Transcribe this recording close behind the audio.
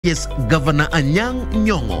Yes, Governor Anyang'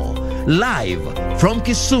 Nyong'o, live from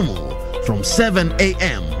Kisumu from 7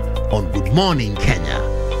 a.m. on Good Morning Kenya,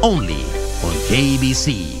 only on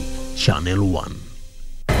KBC Channel 1.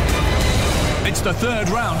 It's the third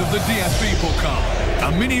round of the DFB Pokal,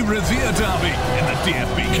 a mini Revere derby in the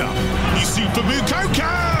DFB Cup. You see for Mukoko!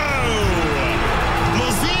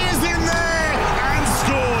 Lazier's in there and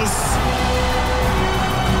scores!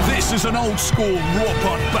 This is an old-school raw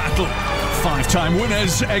pot battle. Five-time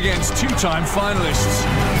winners against two-time finalists.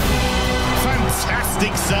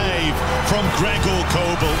 Fantastic save from Gregor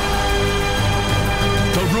Kobel.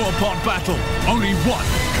 The raw pot battle, only one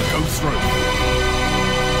can go through.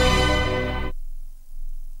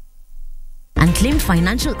 Unclaimed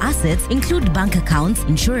financial assets include bank accounts,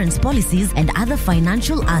 insurance policies, and other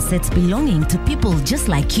financial assets belonging to people just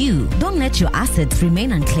like you. Don't let your assets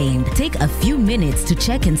remain unclaimed. Take a few minutes to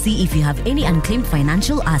check and see if you have any unclaimed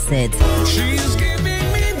financial assets. She's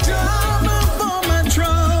giving me double for my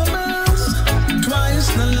troubles, twice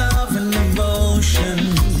the love and devotion.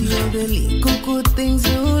 You really good things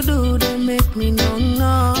you do to make me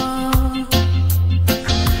know.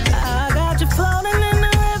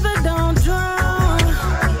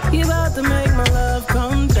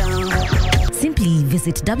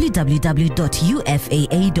 Visit www.ufaa.go.ke,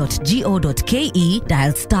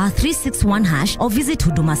 dial *361# or visit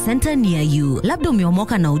Huduma Center near you. Labda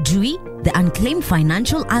umeomoka na ujui? The Unclaimed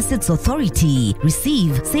Financial Assets Authority.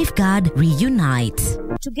 Receive, safeguard, reunite.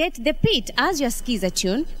 To get the pit as your skiza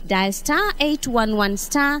tune, dial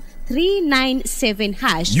 *811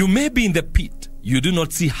 *397#. You may be in the pit. You do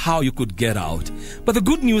not see how you could get out. But the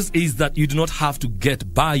good news is that you do not have to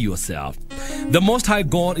get by yourself. The Most High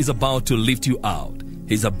God is about to lift you out.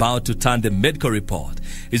 He's about to turn the medical report.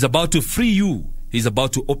 He's about to free you. He's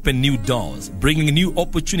about to open new doors, bringing new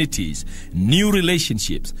opportunities, new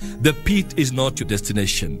relationships. The pit is not your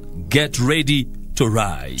destination. Get ready to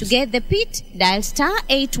rise. To get the pit, dial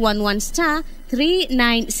 *811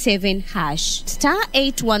 *397#.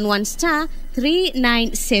 *811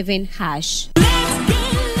 *397#.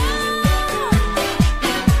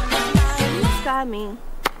 Coming.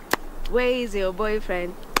 Where is your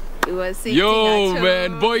boyfriend? He was sitting Yo at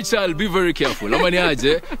man, boy child, be very careful. Ama ni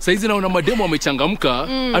aje, saizi naona mademo wamechangamka,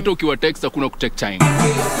 hata ukiwa text hakuna kutake time.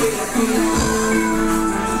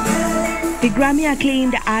 The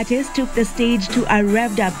Grammy-acclaimed artist took the stage to a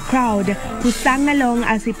revved-up crowd who sang along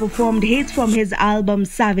as he performed hits from his album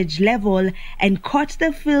Savage Level and caught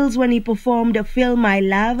the feels when he performed Feel My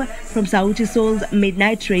Love from Sauti Sol's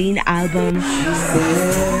Midnight Train album.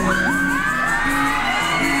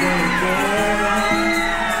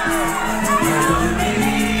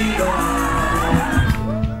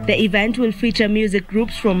 The event will feature music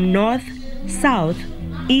groups from North, South,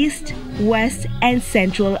 East, West and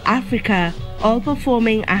Central Africa, all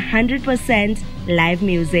performing 100% live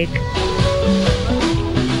music.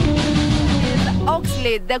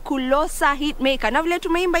 Oxley, the Kulosa hitmaker. Na vile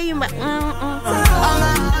tumeimba imba.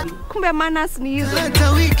 Kumbe manas ni hizo.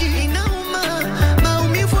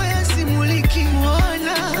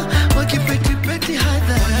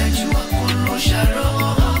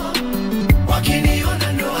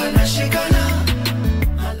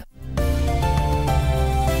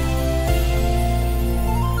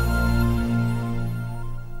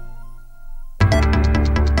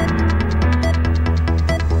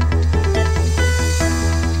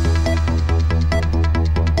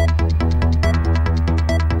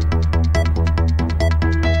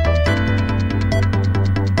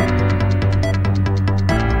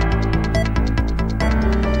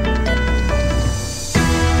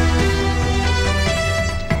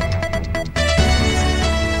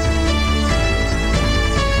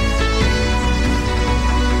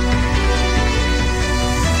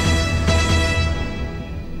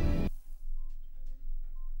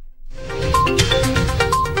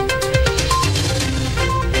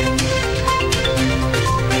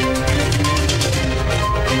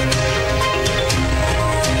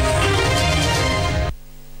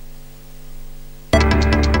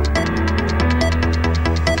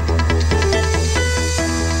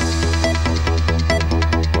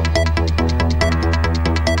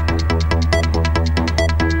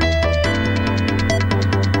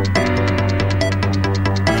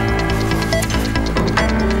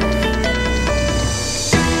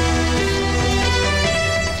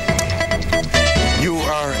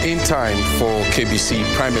 Time for KBC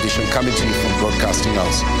Prime Edition coming to you from Broadcasting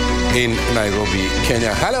House in Nairobi,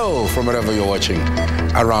 Kenya. Hello from wherever you're watching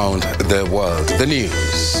around the world. The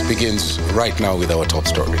news begins right now with our top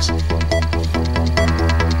stories.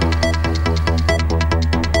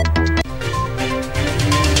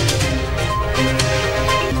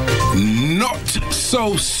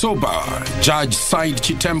 so sober. Judge Said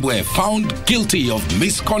Chitembwe found guilty of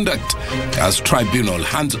misconduct as tribunal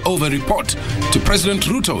hands over report to President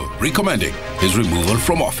Ruto recommending his removal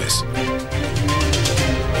from office.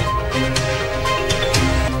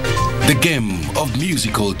 The game of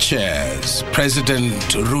musical chairs. President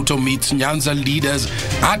Ruto meets Nyanza leaders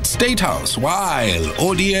at State House while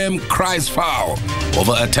ODM cries foul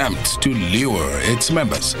over attempts to lure its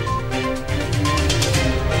members.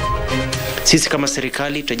 Sisi kama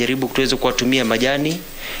serikali tutajaribu tuweze kuwatumia majani,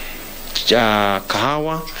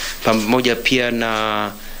 kahawa, pamoja pia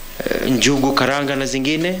na njugu, karanga na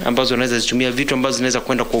zingine ambazo wanaweza zitumia, vitu ambazo zinaweza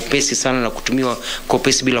kwenda kwa upesi sana na kutumiwa kwa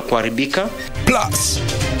upesi bila kuharibika. Plus,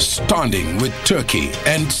 standing with Turkey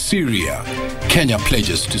and Syria, Kenya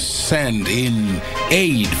pledges to send in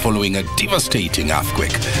aid following a devastating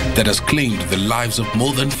earthquake that has claimed the lives of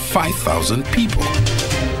more than 5,000 people.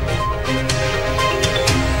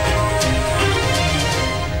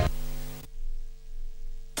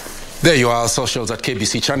 There you are, socials at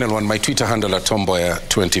KBC Channel 1, my Twitter handle at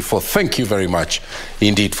Mboya24. Thank you very much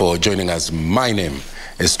indeed for joining us. My name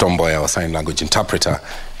is Mboya, our sign language interpreter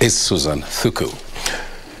is Susan Thuku.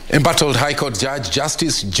 Embattled High Court Judge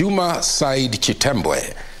Justice Juma Said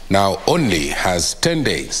Chitembwe now only has 10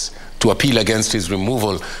 days to appeal against his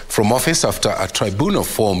removal from office after a tribunal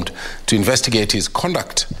formed to investigate his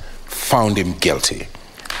conduct found him guilty.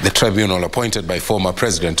 The tribunal appointed by former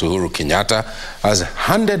President Uhuru Kenyatta has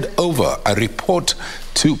handed over a report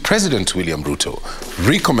to President William Ruto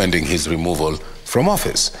recommending his removal from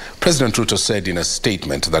office. President Ruto said in a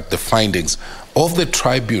statement that the findings of the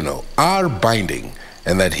tribunal are binding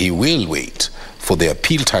and that he will wait for the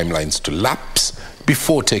appeal timelines to lapse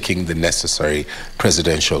before taking the necessary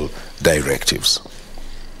presidential directives.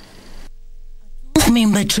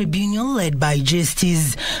 Member tribunal led by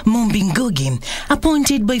Justice Mumbingogi,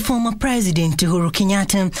 appointed by former President Uhuru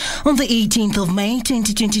Kenyatta on the 18th of May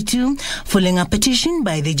 2022, following a petition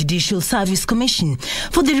by the Judicial Service Commission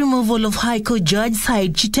for the removal of High Court Judge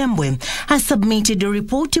Said Chitembwe, has submitted a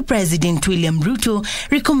report to President William Ruto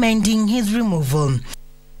recommending his removal.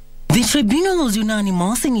 The tribunal was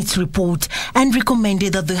unanimous in its report and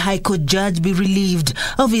recommended that the High Court judge be relieved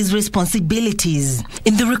of his responsibilities.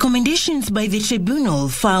 In the recommendations by the tribunal,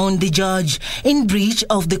 found the judge in breach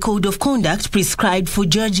of the Code of Conduct prescribed for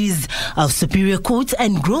judges of superior courts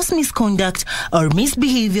and gross misconduct or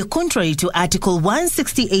misbehavior contrary to Article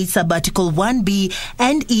 168, Sub-Article 1B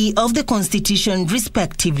and E of the Constitution,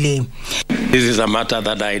 respectively. This is a matter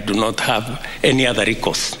that I do not have any other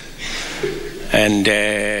recourse. And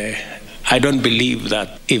I don't believe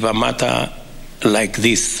that if a matter like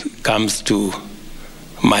this comes to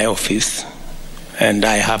my office and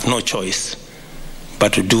I have no choice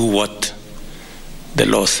but to do what the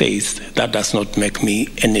law says, that does not make me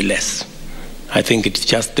any less. I think it's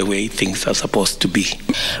just the way things are supposed to be.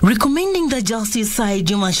 Recommending that Justice Said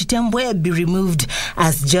Juma Chitembwe be removed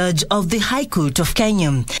as judge of the High Court of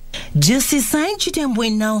Kenya. Justice Said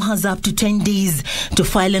Chitembwe now has up to 10 days to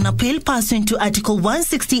file an appeal pursuant to Article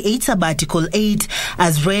 168 Sub-Article 8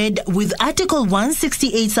 as read with Article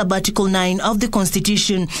 168 Sub-Article 9 of the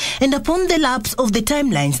Constitution, and upon the lapse of the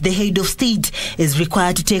timelines, the head of state is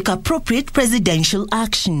required to take appropriate presidential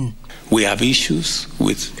action. We have issues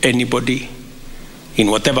with anybody in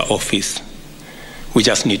whatever office. We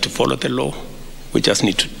just need to follow the law. We just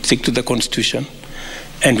need to stick to the Constitution,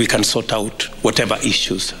 and we can sort out whatever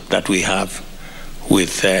issues that we have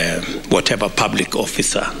with whatever public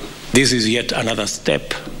officer. This is yet another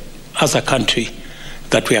step as a country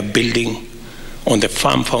that we are building on the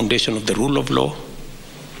firm foundation of the rule of law,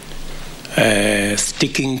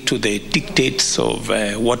 sticking to the dictates of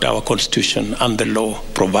what our Constitution and the law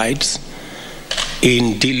provides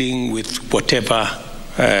in dealing with whatever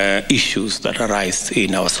issues that arise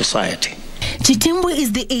in our society. Chitembwe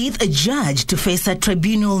is the 8th judge to face a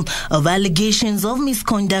tribunal of allegations of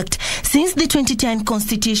misconduct since the 2010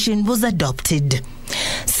 Constitution was adopted.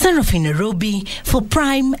 Seraphine Nairobi for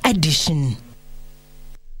Prime Edition.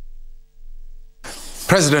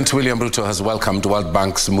 President William Ruto has welcomed World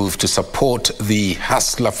Bank's move to support the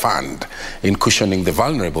Hustler Fund in cushioning the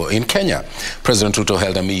vulnerable in Kenya. President Ruto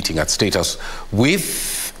held a meeting at State House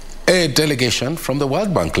with a delegation from the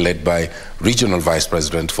World Bank led by Regional Vice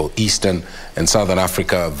President for Eastern and Southern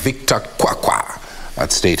Africa, Victor Kwakwa,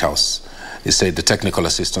 at State House. He said the technical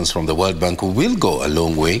assistance from the World Bank will go a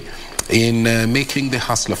long way in making the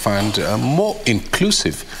Hustler Fund more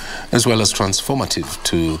inclusive as well as transformative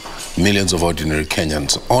to millions of ordinary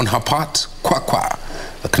Kenyans. On her part, Kwakwa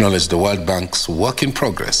acknowledged the World Bank's work in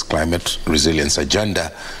progress climate resilience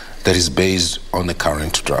agenda that is based on the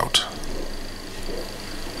current drought.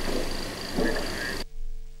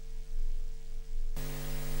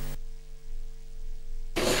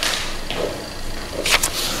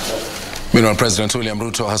 Meanwhile, President William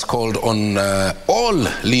Ruto has called on all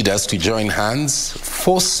leaders to join hands,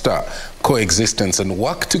 foster coexistence and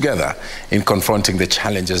work together in confronting the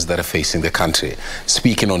challenges that are facing the country.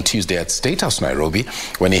 Speaking on Tuesday at State House, Nairobi,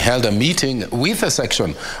 when he held a meeting with a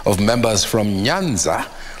section of members from Nyanza,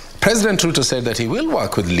 President Ruto said that he will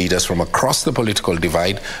work with leaders from across the political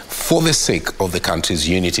divide for the sake of the country's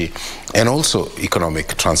unity and also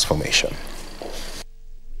economic transformation.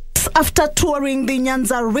 After touring the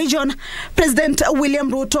Nyanza region, President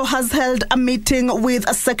William Ruto has held a meeting with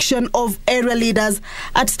a section of area leaders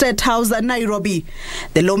at State House, Nairobi.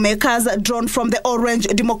 The lawmakers, drawn from the Orange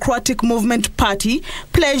Democratic Movement Party,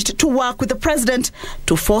 pledged to work with the president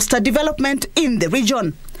to foster development in the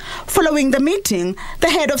region. Following the meeting, the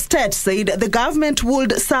head of state said the government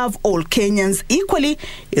would serve all Kenyans equally,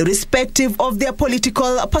 irrespective of their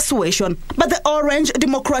political persuasion. But the Orange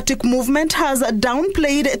Democratic Movement has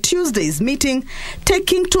downplayed Tuesday's meeting,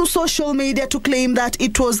 taking to social media to claim that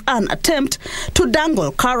it was an attempt to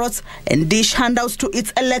dangle carrots and dish handouts to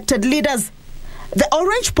its elected leaders. The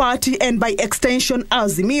Orange Party and by extension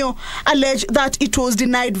Azimio allege that it was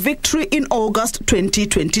denied victory in August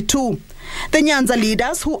 2022. The Nyanza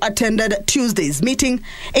leaders who attended Tuesday's meeting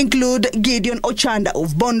include Gideon Ochanda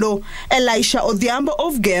of Bondo, Elisha Odhiambo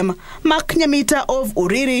of Gem, Mark Nyamita of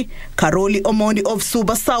Uriri, Karoli Omondi of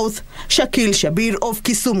Suba South, Shakil Shabir of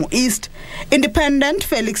Kisumu East, Independent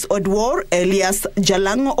Felix Odwor, Elias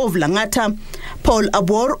Jalango of Langata, Paul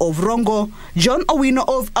Abor of Rongo, John Owino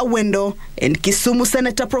of Awendo, and Kisumu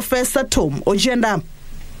Senator Professor Tom Ojenda.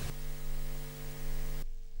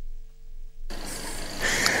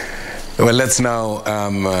 Well, let's now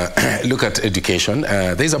look at education.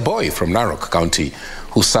 There's a boy from Narok County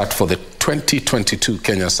who sat for the 2022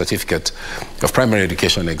 Kenya Certificate of Primary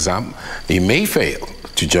Education exam. He may fail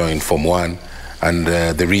to join Form 1, and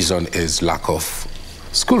the reason is lack of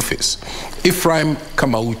school fees. Ephraim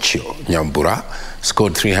Kamaucho Nyambura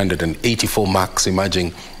scored 384 marks,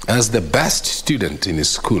 emerging as the best student in his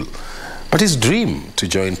school. But his dream to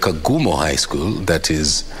join Kagumo High School, that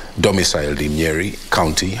is domiciled in Nyeri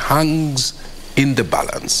County, hangs in the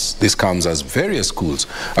balance. This comes as various schools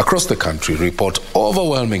across the country report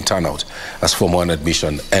overwhelming turnout as Form 1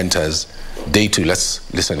 admission enters day 2.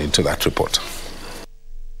 Let's listen into that report.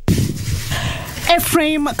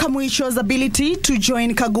 Ephraim Kamwicho's ability to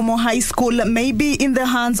join Kagumo High School may be in the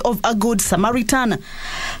hands of a good Samaritan.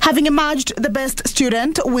 Having emerged the best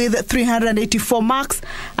student with 384 marks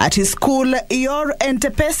at his school, Yor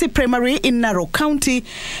Entepesi Primary in Narok County,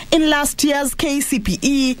 in last year's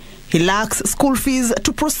KCPE, he lacks school fees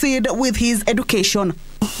to proceed with his education.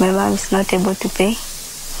 My mom is not able to pay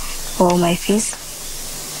for my fees,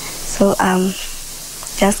 so I'm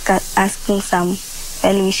just asking some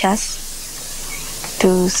well-wishers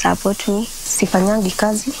to support me. Sifanyangi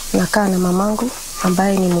kazi, nakaa na mamangu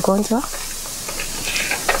ambaye ni mgonjwa,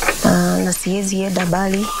 na siwezi enda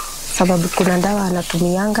bali sababu kuna dawa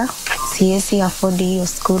anatumianga, siwezi afford hiyo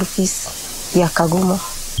school fees ya Kagumo.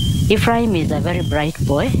 Ephraim is a very bright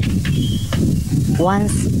boy.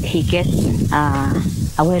 Once he gets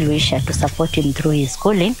a well-wisher to support him through his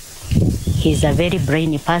schooling, he's a very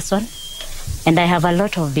brainy person, and I have a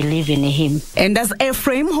lot of belief in him. And as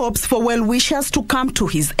Ephraim hopes for well-wishers to come to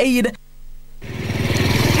his aid,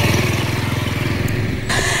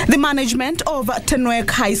 the management of Tenwek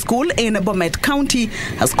High School in Bomet County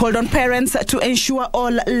has called on parents to ensure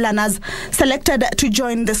all learners selected to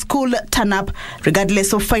join the school turn up,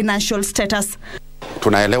 regardless of financial status.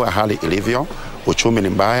 Tunaelewa hali ilivyo, uchumi ni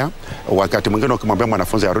mbaya. Wakati mwingine ukimwambia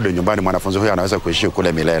mwanafunzi arudi nyumbani, mwanafunzi huyo anaweza kuishi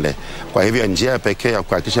kule milele. Kwa hivyo njia pekee ya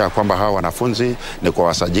kuhakikisha kwamba hawa wanafunzi ni kwa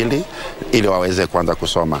wasajili ili waweze kuanza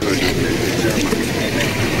kusoma.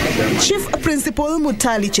 Chief Principal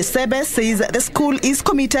Mutali Chisebe says the school is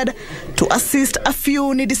committed to assist a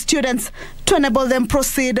few needy students to enable them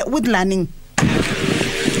proceed with learning.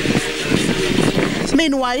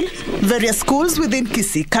 Meanwhile, various schools within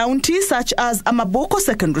Kisii County, such as Amaboko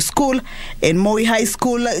Secondary School and Moi High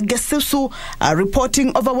School, Gesusu, are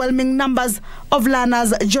reporting overwhelming numbers of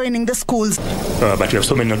learners joining the schools. But we have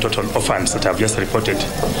so many total orphans that have just reported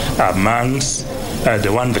amongst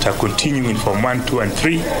the ones that are continuing from 1, 2, and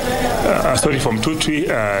 3. From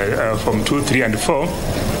 2, 3, and 4.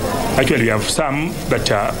 Actually, we have some that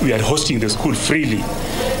we are hosting the school freely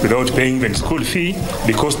without paying the school fee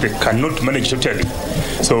because they cannot manage totally.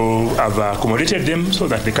 So I've accommodated them so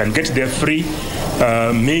that they can get their free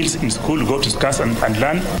meals in school, go to class and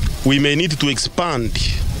learn. We may need to expand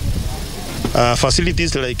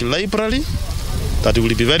facilities like library. That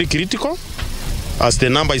will be very critical as the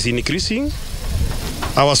number is increasing.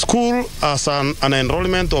 Our school has an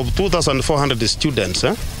enrollment of 2,400 students.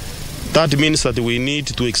 That means that we need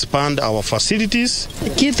to expand our facilities.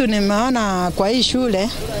 Kitu nimeona kwa hii shule,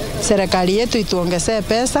 serikali yetu ituongezee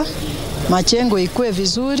pesa, machengo ikue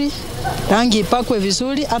vizuri, rangi ipakwe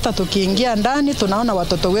vizuri, hata tukiingia ndani tunaona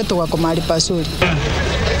watoto wetu wako mahali pazuri.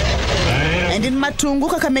 And in Matungu,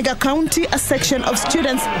 Kakamega County, a section of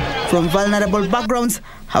students from vulnerable backgrounds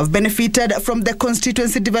have benefited from the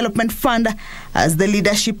Constituency Development Fund as the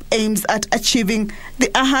leadership aims at achieving the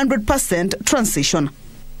 100% transition.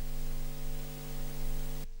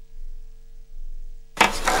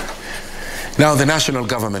 Now, the national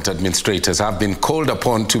government administrators have been called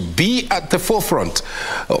upon to be at the forefront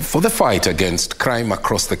for the fight against crime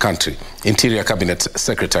across the country. Interior Cabinet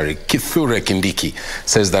Secretary Kithure Kindiki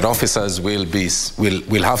says that officers will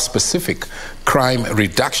have specific crime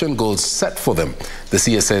reduction goals set for them. The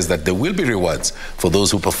CS says that there will be rewards for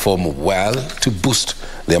those who perform well to boost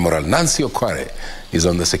their morale. Nancy Okware is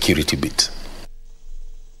on the security beat.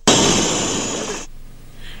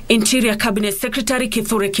 Interior Cabinet Secretary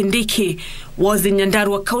Kithure Kindiki was in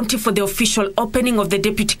Nyandarua County for the official opening of the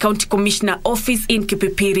Deputy County Commissioner office in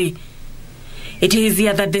Kipipiri. It is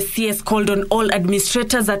here that the CS called on all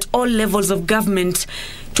administrators at all levels of government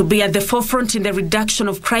to be at the forefront in the reduction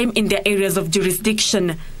of crime in their areas of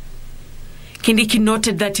jurisdiction. Kindiki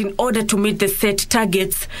noted that in order to meet the set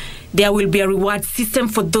targets, there will be a reward system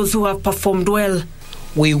for those who have performed well.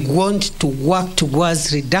 We want to work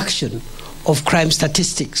towards reduction of crime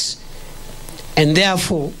statistics, and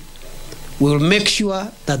therefore we will make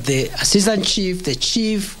sure that the assistant chief, the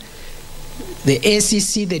chief, the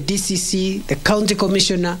ACC, the DCC, the county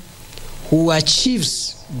commissioner who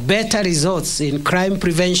achieves better results in crime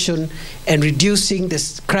prevention and reducing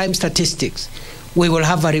the crime statistics, we will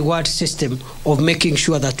have a reward system of making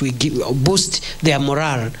sure that we boost their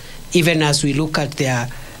morale even as we look at their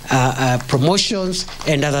promotions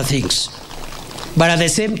and other things. But at the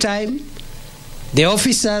same time, the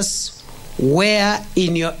officers where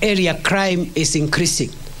in your area crime is increasing,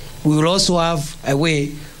 we will also have a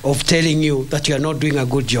way of telling you that you are not doing a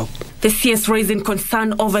good job. The CS raising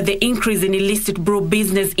concern over the increase in illicit brew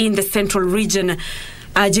business in the central region,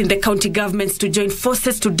 urging the county governments to join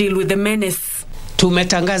forces to deal with the menace.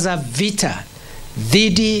 Tumetangaza vita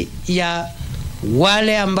dhidi ya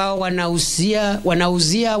wale ambao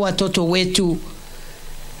wanauzia watoto wetu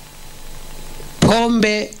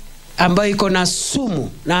pombe ambayo iko na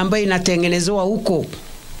sumu na ambayo inatengenezewa huko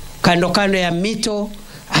kando ya mito,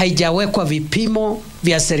 haijawekwa vipimo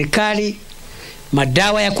vya serikali,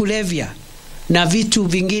 madawa ya kulevya na vitu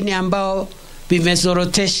vingine ambao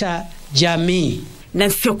vimezorotesha jamii.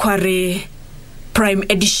 Nancy Okware, Prime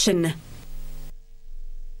Edition.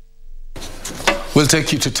 We'll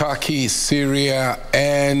take you to Turkey, Syria,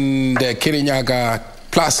 and Kirinyaga,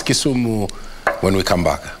 plus Kisumu when we come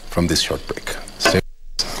back from this short break.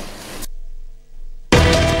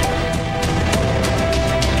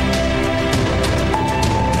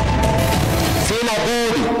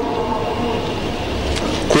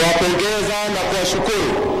 Kuwapongeza na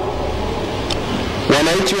kuwashukuru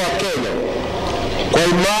wananchi wa Kenya kwa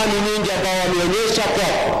imani nyingi ambao wameonyesha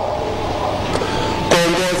kwako, kwa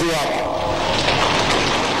uongozi wako.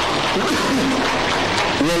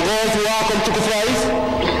 Uongozi wako mtukufu Rais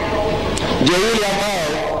ndio ule ambao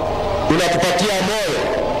unatupatia moyo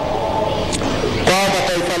kwamba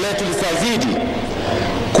taifa letu lisazidi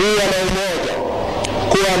kuwa na umoja,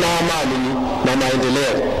 kuwa na amani na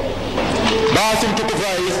maendeleo. Basi mtukufu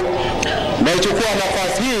Rais, naichukua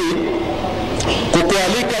nafasi hii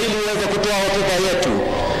kukualika ili uweze kutoa hotuba yetu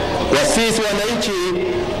kwa sisi wananchi,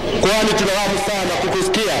 kwani tunahamu sana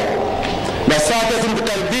kukusikia. Na sasa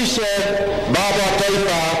tumkaribishe baba wa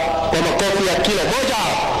taifa kwa makofi ya kila moja.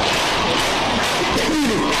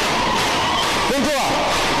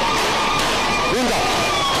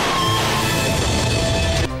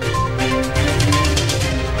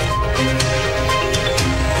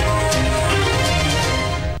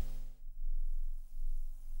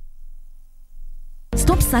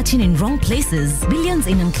 Stop searching in wrong places. Billions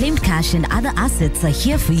in unclaimed cash and other assets are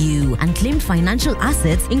here for you. Unclaimed financial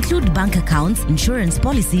assets include bank accounts, insurance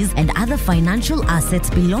policies, and other financial assets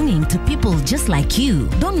belonging to people just like you.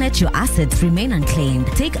 Don't let your assets remain unclaimed.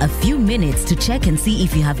 Take a few minutes to check and see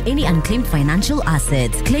if you have any unclaimed financial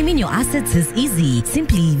assets. Claiming your assets is easy.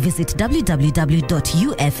 Simply visit www.ufaa.go.ke,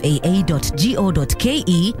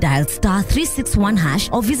 dial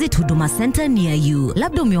 *361# or visit Huduma Center near you.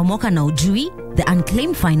 Labda umeomoka na ujui? The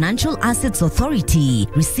Unclaimed Financial Assets Authority.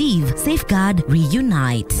 Receive, safeguard,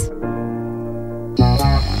 reunite.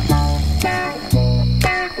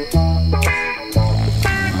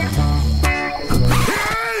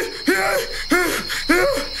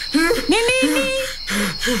 Nini?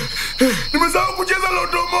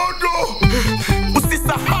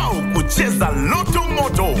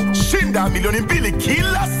 Shinda milioni 2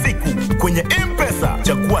 kila siku kwenye M-Pesa.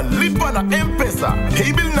 Chagua lipa na M-Pesa.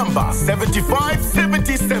 Paybill number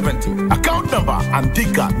 757070. Account number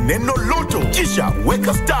andika neno Loto. Kisha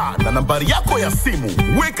weka star na nambari yako ya simu.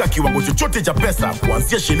 Weka kiwango chochote cha pesa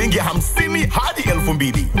kuanzia shilingi 50 hadi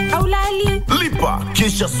 2,000. Aulali. Lipa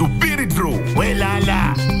kisha subiri draw.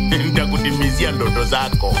 Welala. Nitakutimizia ndoto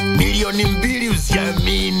zako. Milioni 2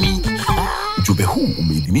 usiamini. Ujumbe huu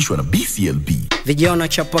umeidhinishwa na BCLB. Vijana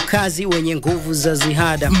chapakazi wenye nguvu za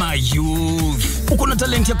ziada. My youth. Uko na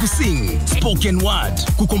talent ya kusing, spoken word,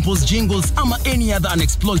 kucompose jingles ama any other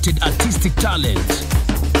unexploited artistic talent.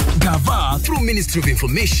 Gava through Ministry of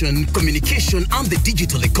Information, Communication and the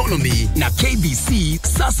Digital Economy na KBC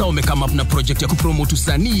sasa wamekama up na project ya kupromote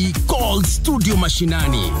usanii called Studio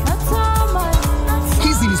Mashinani.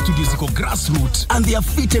 Hizi ni studios ziko grassroots and they are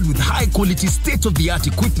fitted with high quality state-of-the-art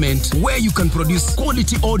equipment where you can produce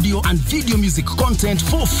quality audio and video music content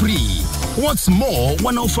for free. What's more,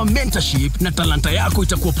 wanaoffer mentorship na talanta yako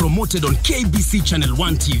itakuwa promoted on KBC Channel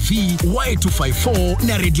 1 TV, Y254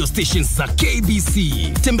 na radio stations za KBC.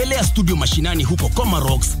 Tembelea Studio Mashinani huko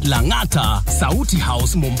Comarox, Langata, Sauti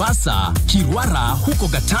House Mombasa, Kirwara huko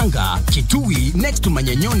Gatanga, Kitui next to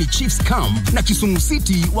Manyanyoni Chiefs Camp na Kisumu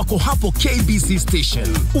City wako hapo KBC Station.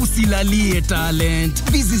 Usilalie talent.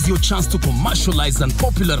 This is your chance to commercialize and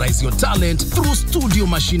popularize your talent through Studio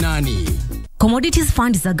Mashinani. Commodities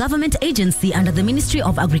Fund is a government agency under the Ministry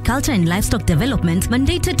of Agriculture and Livestock Development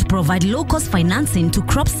mandated to provide low-cost financing to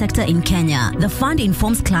crop sector in Kenya. The fund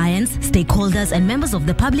informs clients, stakeholders and members of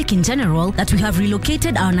the public in general that we have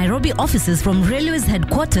relocated our Nairobi offices from Railways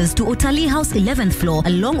headquarters to Utalii House 11th floor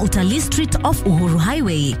along Utalii Street off Uhuru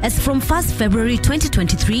Highway. As from 1st February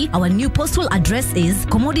 2023, our new postal address is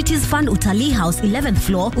Commodities Fund Utalii House 11th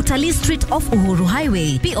floor, Utalii Street off Uhuru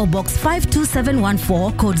Highway, PO Box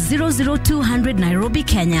 52714, code 00200 Nairobi,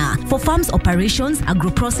 Kenya. For farms operations,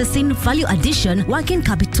 agro-processing, value addition, working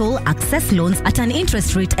capital, access loans at an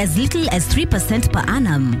interest rate as little as 3% per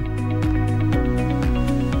annum.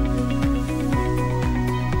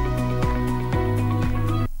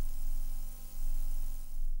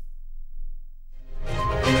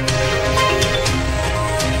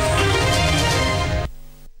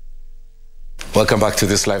 Welcome back to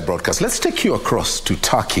this live broadcast. Let's take you across to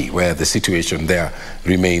Turkey, where the situation there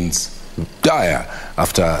remains dire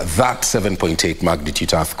after that 7.8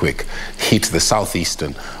 magnitude earthquake hit the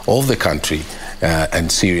southeastern of the country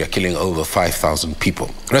and Syria, killing over 5,000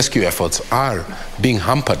 people. Rescue efforts are being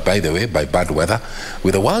hampered, by the way, by bad weather,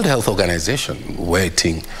 with the World Health Organization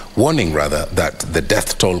warning that the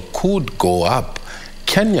death toll could go up.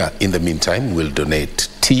 Kenya, in the meantime, will donate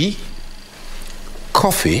tea,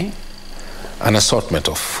 coffee, an assortment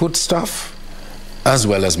of foodstuff, as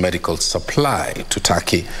well as medical supply to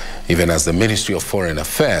Turkey, even as the Ministry of Foreign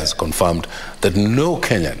Affairs confirmed that no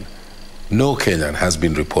Kenyan has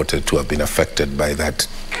been reported to have been affected by that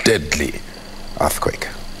deadly earthquake.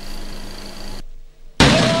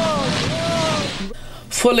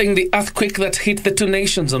 Following the earthquake that hit the two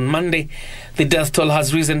nations on Monday, the death toll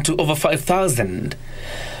has risen to over 5,000.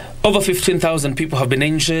 Over 15,000 people have been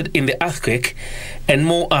injured in the earthquake, and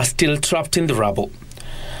more are still trapped in the rubble.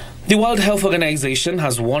 The World Health Organization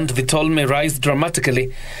has warned the toll may rise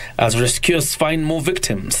dramatically as rescuers find more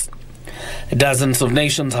victims. Dozens of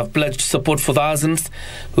nations have pledged support for thousands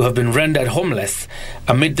who have been rendered homeless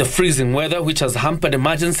amid the freezing weather, which has hampered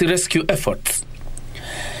emergency rescue efforts.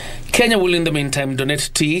 Kenya will in the meantime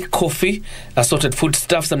donate tea, coffee, assorted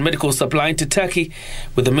foodstuffs and medical supply to Turkey,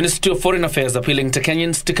 with the Ministry of Foreign Affairs appealing to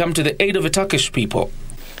Kenyans to come to the aid of the Turkish people.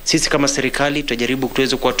 Sisi kama serikali tutajaribu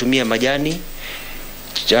tuweze kuwatumia majani,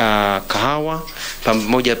 kahawa,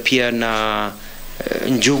 pamoja pia na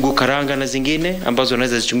njugu, karanga na zingine ambazo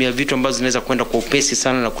wanaweza zitumia, vitu ambazo zinaweza kwenda kwa upesi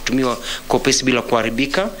sana na kutumiwa kwa upesi bila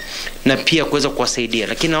kuharibika, na pia kuweza kuwasaidia.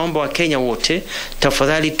 Lakini naomba Wakenya wote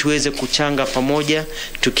tafadhali tuweze kuchanga pamoja,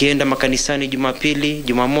 tukienda makanisani Jumapili,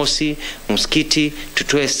 Jumamosi, msikiti,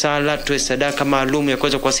 tutoe sala, tutoe sadaka maalum ya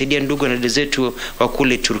kuweza kuwasaidia ndugu na dada zetu wa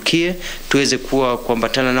kule Turkia, tuweze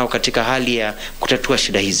kuambatana nao katika hali ya kutatua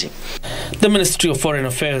shida hizi. The Ministry of Foreign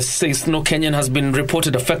Affairs says no Kenyan has been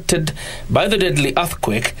reported affected by the deadly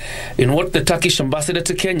earthquake in what the Turkish ambassador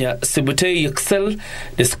to Kenya, Sibutey Yüksel,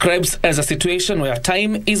 describes as a situation where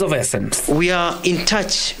time is of essence. We are in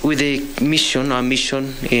touch with our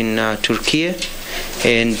mission in Turkey,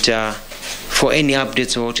 and for any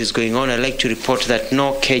updates on what is going on, I'd like to report that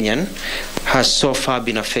no Kenyan has so far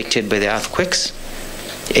been affected by the earthquakes,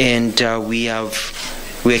 and we are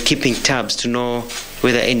keeping tabs to know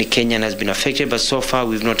whether any Kenyan has been affected, but so far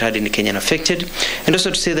we've not had any Kenyan affected. And also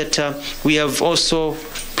to say that we have also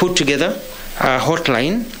put together a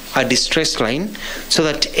hotline a distress line so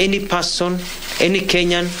that any person, any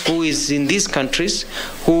Kenyan who is in these countries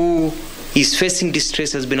who is facing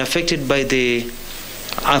distress, has been affected by the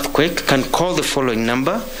earthquake, can call the following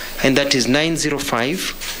number, and that is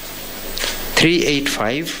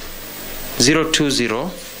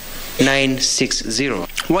 905-385-020-960.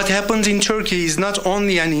 What happened in Turkey is not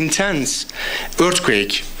only an intense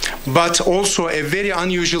earthquake, but also a very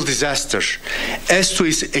unusual disaster as to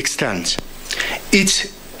its extent.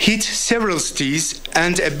 It hit several cities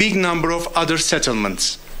and a big number of other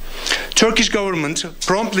settlements. Turkish government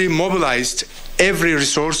promptly mobilized every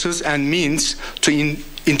resources and means to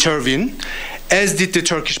intervene, as did the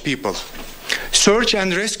Turkish people. Search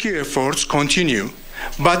and rescue efforts continue,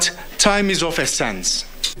 but time is of essence.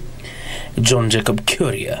 John Jacob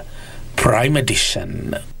Curia, Prime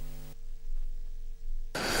Edition.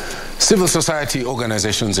 Civil society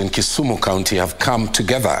organizations in Kisumu County have come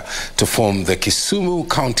together to form the Kisumu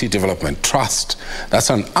County Development Trust. That's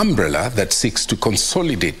an umbrella that seeks to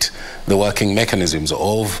consolidate the working mechanisms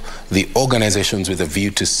of the organizations with a view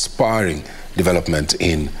to spurring development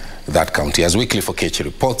in that county. As Weekly for Kechi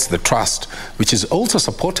reports, the trust, which is also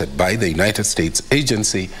supported by the United States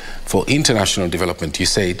Agency for International Development,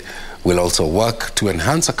 USAID, will also work to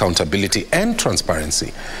enhance accountability and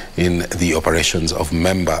transparency in the operations of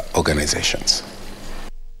member organizations.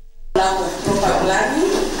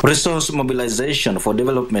 Resource mobilization for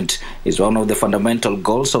development is one of the fundamental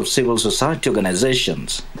goals of civil society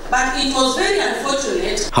organizations. But it was very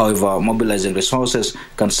unfortunate. However, mobilizing resources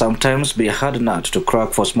can sometimes be a hard nut to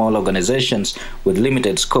crack for small organizations with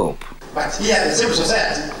limited scope. But here, the civil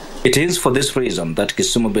society. It is for this reason that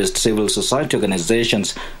Kisumu-based civil society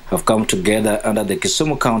organizations have come together under the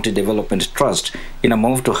Kisumu County Development Trust in a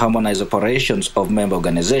move to harmonize operations of member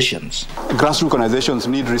organizations. Grassroots organizations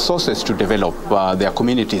need resources to develop their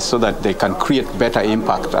communities so that they can create better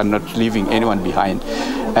impact and not leaving anyone behind.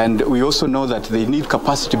 And we also know that they need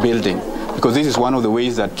capacity building, because this is one of the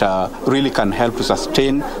ways that really can help to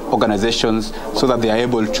sustain organizations so that they are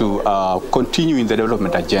able to continue in the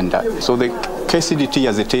development agenda. So the KCDT,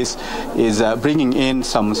 as it is bringing in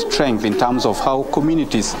some strength in terms of how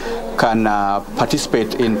communities can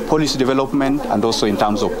participate in policy development and also in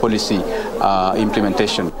terms of policy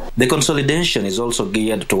implementation. The consolidation is also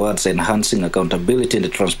geared towards enhancing accountability and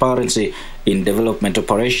transparency in development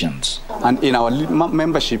operations. And in our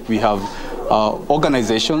membership, we have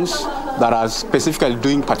organizations that are specifically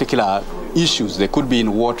doing particular issues. They could be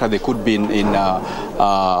in water, they could be in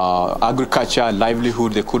agriculture,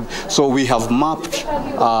 livelihood, they could. So we have mapped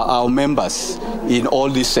our members in all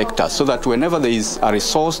these sectors so that whenever there is a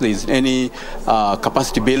resource, there is any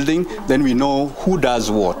capacity building, then we know who does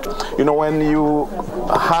what. You know, when you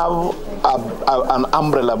have an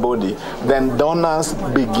umbrella body, then donors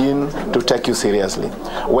begin to take you seriously.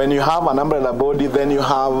 When you have an umbrella body, then you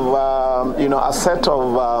have a set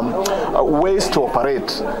of ways to operate,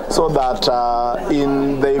 so that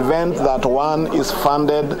in the event that one is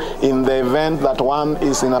funded, in the event that one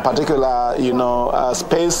is in a particular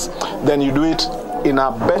space, then you do it in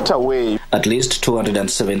a better way. At least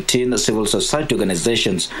 217 civil society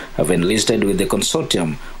organizations have enlisted with the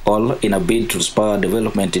consortium, all in a bid to spur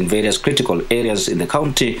development in various critical areas in the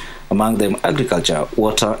county, among them agriculture,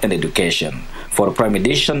 water and education. For Prime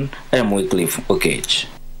Edition, I am Wycliffe Okech.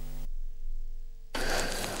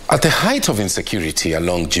 At the height of insecurity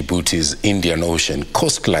along Djibouti's Indian Ocean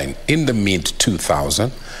coastline in the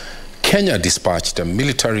mid-2000s, Kenya dispatched a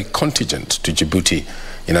military contingent to Djibouti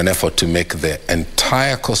in an effort to make the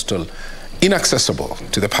entire coastal inaccessible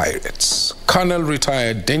to the pirates. Colonel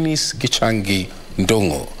retired Dennis Gichangi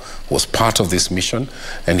Ndongo was part of this mission,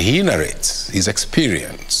 and he narrates his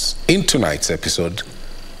experience in tonight's episode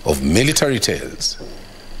of Military Tales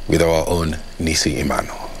with our own Nisi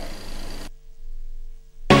Imano.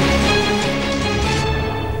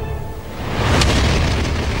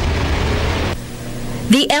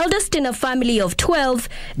 The eldest in a family of 12,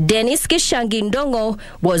 Dennis Gichangi Ndongo,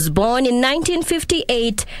 was born in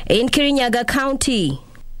 1958 in Kirinyaga County.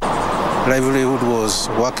 Livelihood was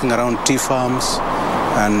working around tea farms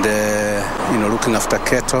and, looking after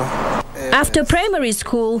cattle. After primary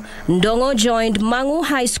school, Ndongo joined Mangu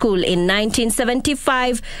High School in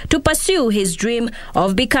 1975 to pursue his dream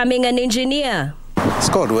of becoming an engineer.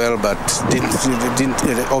 Scored well, but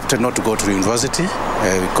opted not to go to university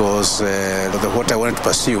because what I wanted to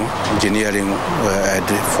pursue, engineering, had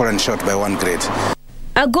fallen short by 1 grade.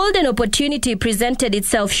 A golden opportunity presented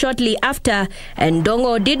itself shortly after, and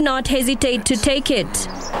Ndongo did not hesitate to take it.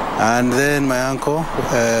 And then my uncle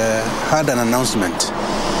had an announcement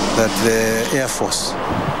that the Air Force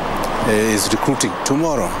is recruiting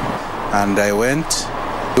tomorrow. And I went.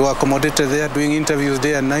 It were accommodated there, doing interviews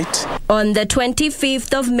day and night. On the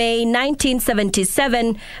 25th of May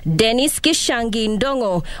 1977, Dennis Kishangi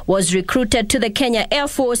Ndongo was recruited to the Kenya Air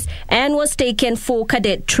Force and was taken for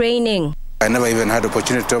cadet training. I never even had the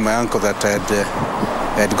opportunity to tell my uncle that I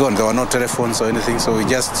had gone. There were no telephones or anything, so we were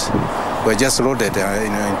just loaded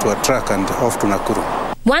into a truck and off to Nakuru.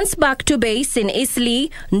 Once back to base in Eastleigh,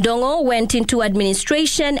 Ndongo went into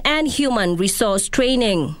administration and human resource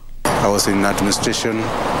training. I was in administration,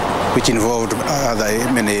 which involved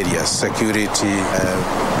many areas, security,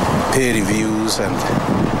 pay reviews, and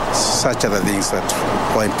such other things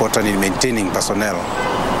that were important in maintaining personnel,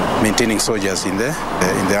 maintaining soldiers in the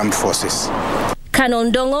armed forces.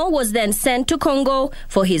 Colonel Ndongo was then sent to Congo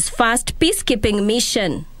for his first peacekeeping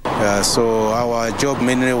mission. So our job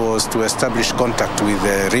mainly was to establish contact with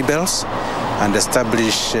the rebels and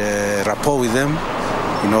establish rapport with them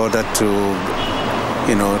in order to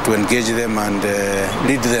engage them and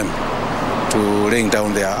lead them to laying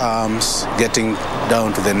down their arms, getting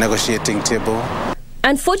down to the negotiating table.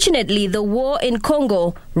 Unfortunately, the war in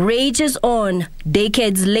Congo rages on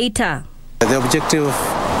decades later. The objective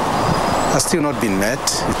has still not been met.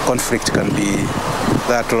 Conflict can be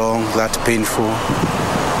that long, that painful.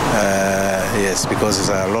 Yes, because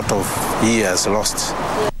there's a lot of years lost.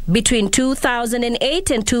 Between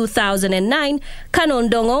 2008 and 2009, Colonel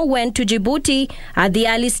Ndongo went to Djibouti at the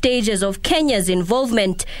early stages of Kenya's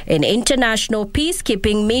involvement in international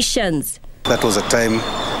peacekeeping missions. That was a time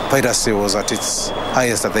piracy was at its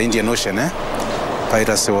highest at the Indian Ocean.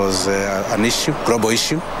 Piracy was an issue, global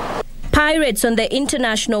issue. Pirates on the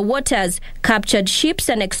international waters captured ships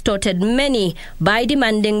and extorted many by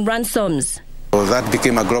demanding ransoms. So that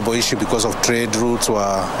became a global issue because of trade routes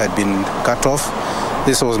had been cut off.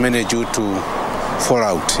 This was mainly due to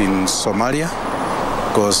fallout in Somalia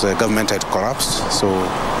because the government had collapsed. So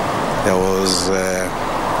there was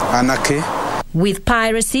anarchy. With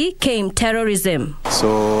piracy came terrorism.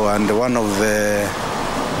 So, and one of the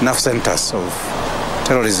nerve centers of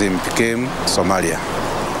terrorism became Somalia.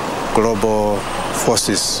 Global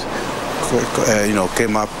forces,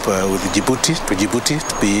 came up with Djibouti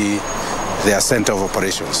to be their center of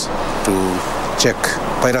operations to check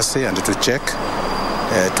piracy and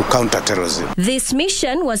to counter terrorism. This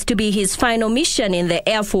mission was to be his final mission in the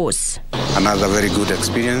Air Force. Another very good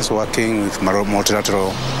experience working with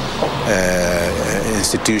multilateral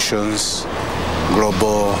institutions,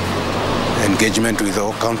 global engagement with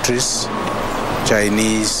all countries,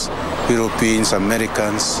 Chinese, Europeans,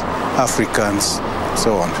 Americans, Africans,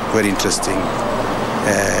 so on. Very interesting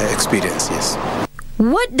experience, yes.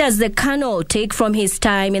 What does the colonel take from his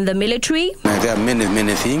time in the military? There are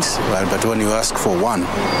many things, but when you ask for one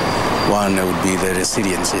would be the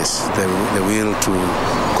resilience, yes, the will to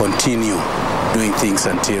continue doing things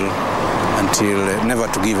until never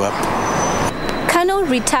to give up. Colonel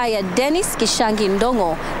retired Dennis Kishangi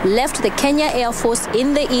Ndongo left the Kenya Air Force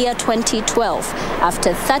in the year 2012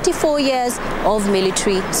 after 34 years of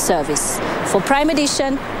military service. For Prime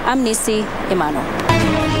Edition, I'm Nisi Emmanuel.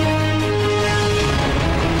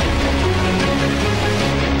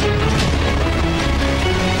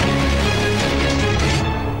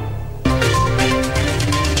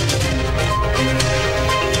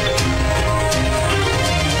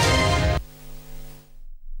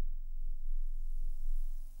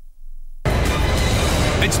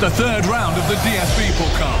 It's the third round of the DFB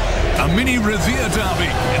Pokal, a mini Revere derby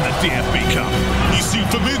in the DFB Cup.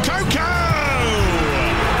 Yusufa Mukoko!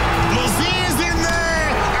 Blazier's in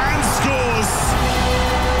there and scores!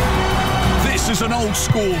 This is an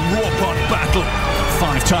old-school raw-pot battle.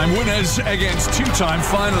 5-time winners against 2-time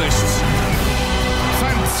finalists.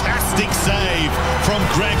 Fantastic save from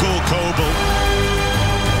Gregor Kobel.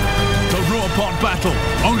 The raw-pot battle,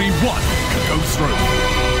 only one can go through.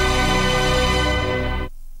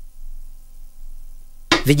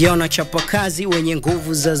 Vijana chapakazi wenye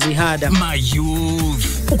nguvu za ziada. My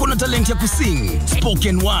youth, uko na talent ya kusing,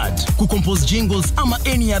 spoken word, kucompose jingles ama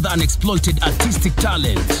any other unexploited artistic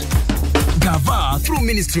talent. Gava through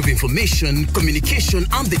Ministry of Information, Communication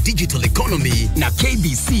and the Digital Economy na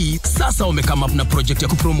KBC sasa wamekama up na project ya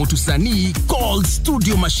kupromote usanii called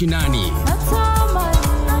Studio Mashinani.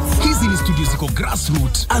 Hizi ni studios ziko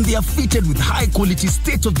grassroots and they are fitted with high quality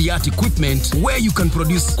state-of-the-art equipment where you can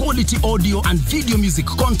produce quality audio and video music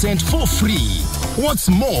content for free. What's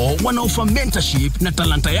more, wanaoffer mentorship na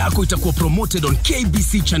talanta yako itakuwa promoted on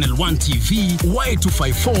KBC Channel 1 TV,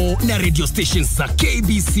 Y254 na radio stations za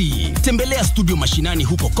KBC. Tembelea Studio Mashinani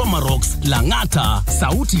huko Comarox, Langata,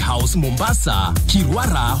 Sauti House Mombasa,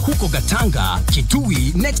 Kirwara huko Gatanga,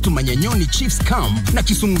 Kitui next to Manyanyoni Chiefs Camp na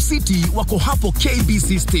Kisumu City wako hapo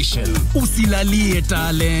KBC Station. Usilalie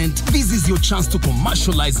talent. This is your chance to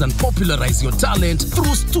commercialize and popularize your talent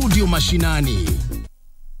through Studio Mashinani.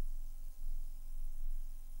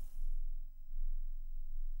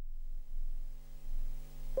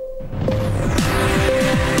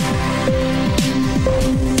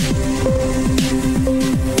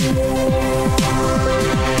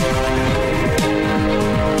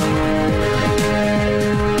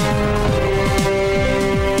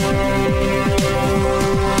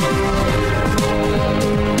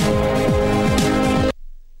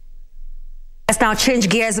 Let's now change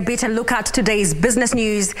gears a bit and look at today's business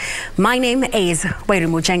news. My name is Wairu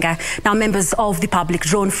Mujenga. Now, members of the public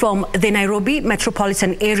drawn from the Nairobi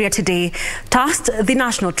metropolitan area today tasked the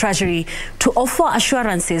National Treasury to offer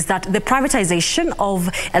assurances that the privatization of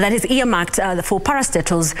that is earmarked for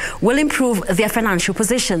parastatals will improve their financial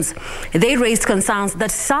positions. They raised concerns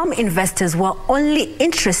that some investors were only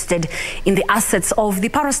interested in the assets of the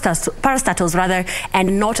parastatals rather,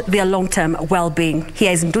 and not their long-term well-being.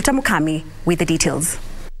 Here is Nduta Mukami with the details.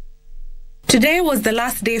 Today was the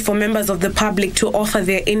last day for members of the public to offer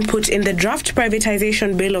their input in the draft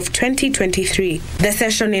privatization bill of 2023. The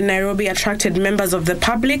session in Nairobi attracted members of the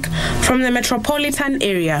public from the metropolitan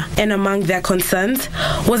area, and among their concerns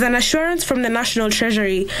was an assurance from the National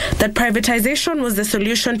Treasury that privatization was the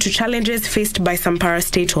solution to challenges faced by some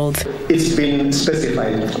parastatals. It's been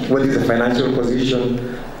specified what is the financial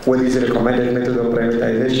position, what is the recommended method of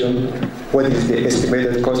privatization, what is the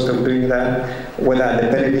estimated cost of doing that, what are the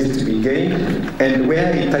benefits to be gained, and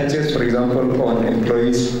where it touches, for example, on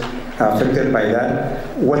employees affected by that,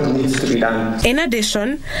 what needs to be done. In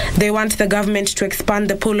addition, they want the government to expand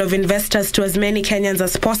the pool of investors to as many Kenyans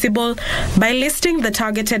as possible by listing the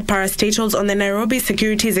targeted parastatals on the Nairobi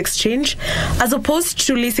Securities Exchange as opposed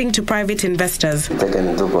to leasing to private investors. Taken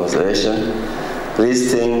into consideration,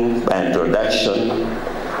 listing by introduction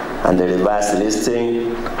and the reverse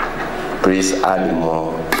listing, please add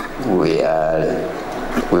more.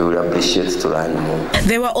 We will appreciate to learn more.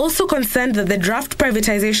 They were also concerned that the draft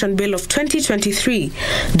privatization bill of 2023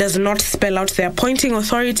 does not spell out the appointing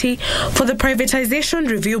authority for the Privatization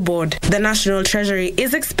Review Board. The National Treasury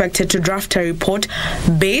is expected to draft a report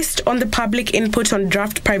based on the public input on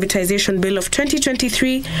draft privatization bill of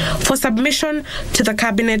 2023 for submission to the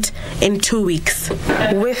cabinet in 2 weeks.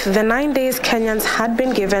 With the 9 days Kenyans had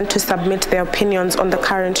been given to submit their opinions on the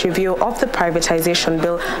current review of the privatization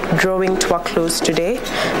bill drawing to a close today,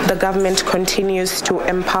 the government continues to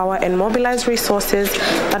empower and mobilize resources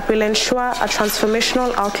that will ensure a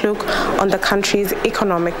transformational outlook on the country's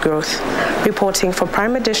economic growth. Reporting for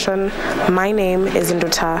Prime Edition, my name is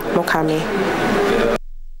Nduta Mokami.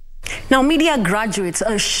 Now, media graduates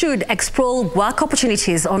should explore work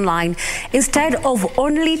opportunities online instead of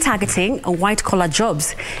only targeting white-collar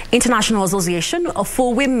jobs. International Association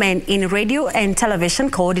for Women in Radio and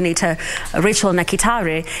Television coordinator Rachel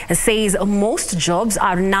Nakitare says most jobs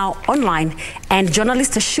are now online and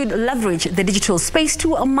journalists should leverage the digital space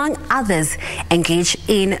to, among others, engage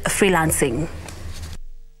in freelancing.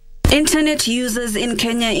 Internet users in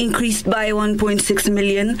Kenya increased by 1.6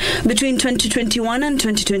 million between 2021 and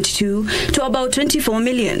 2022 to about 24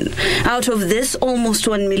 million. Out of this, almost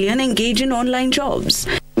 1 million engage in online jobs.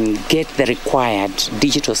 Get the required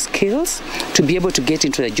digital skills to be able to get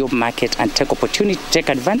into the job market and take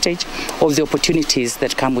advantage of the opportunities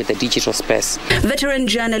that come with the digital space. Veteran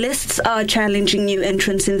journalists are challenging new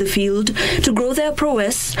entrants in the field to grow their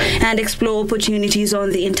prowess and explore opportunities on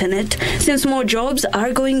the internet, since more jobs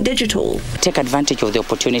are going digital. Take advantage of the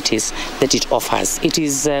opportunities that it offers. It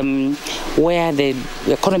is where the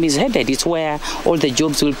economy is headed. It's where all the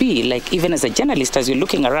jobs will be. Like, even as a journalist, as you're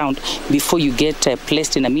looking around before you get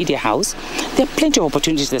placed in a media house, there are plenty of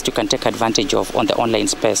opportunities that you can take advantage of on the online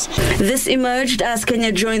space. This emerged as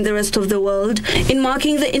Kenya joined the rest of the world in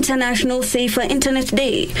marking the International Safer Internet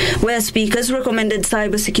Day, where speakers recommended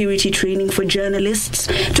cybersecurity training for journalists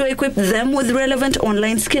to equip them with relevant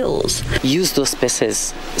online skills. Use those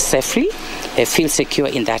spaces safely, feel secure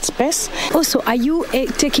in that space. Also, are you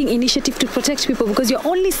taking initiative to protect people? Because you're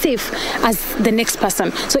only safe as the next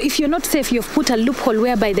person. So if you're not safe, you've put a loophole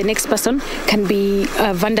whereby the next person can be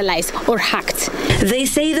vandalized or hacked. They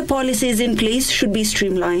say the policies in place should be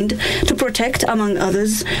streamlined to protect, among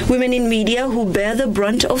others, women in media who bear the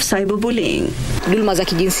brunt of cyberbullying. Dhuluma za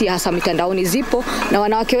kijinsia hasa mitandaoni zipo, na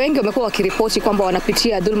wanawake wengi wamekuwa wakiripoti kwamba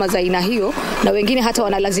wanapitia dhuluma za aina hiyo, na wengine hata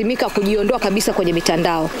wanalazimika kujiondoa kabisa kwenye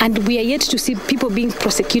mitandao. And we are yet to see people being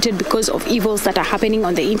prosecuted because of evils that are happening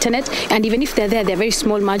on the internet. And even if they're there, they're very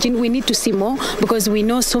small margin. We need to see more because we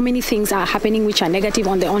know so many things are happening which are negative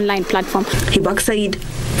on the online platform. Hibak Said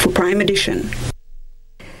for Prime Edition.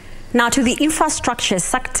 Now to the infrastructure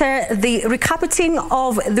sector, the recarpeting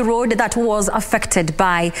of the road that was affected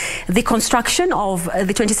by the construction of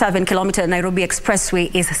the 27-kilometer Nairobi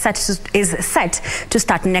Expressway is set to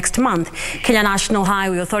start next month. Kenya National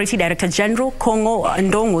Highway Authority Director General Kongo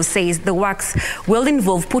Ndongo says the works will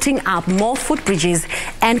involve putting up more footbridges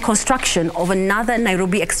and construction of another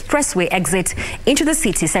Nairobi Expressway exit into the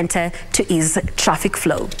city centre to ease traffic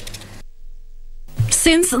flow.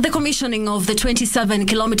 Since the commissioning of the 27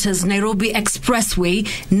 kilometers Nairobi Expressway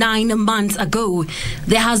 9 months ago,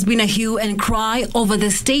 there has been a hue and cry over the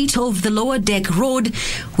state of the lower deck road,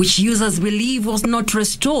 which users believe was not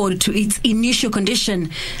restored to its initial condition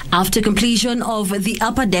after completion of the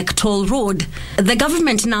upper deck toll road. The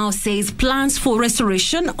government now says plans for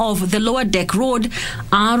restoration of the lower deck road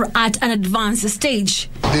are at an advanced stage.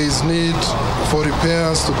 There is need for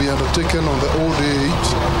repairs to be undertaken on the old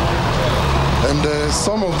age. And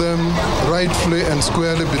some of them rightfully and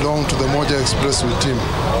squarely belong to the Mboya Expressway team.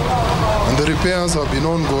 And the repairs have been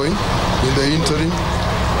ongoing in the interim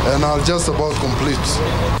and are just about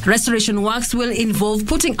complete. Restoration works will involve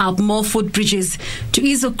putting up more footbridges to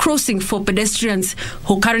ease of crossing for pedestrians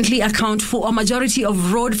who currently account for a majority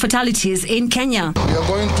of road fatalities in Kenya. We are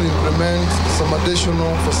going to implement some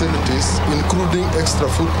additional facilities, including extra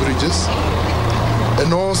footbridges,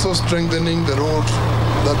 and also strengthening the road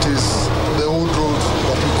that is the old road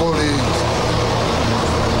that we call it.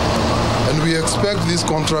 And we expect these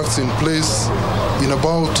contracts in place in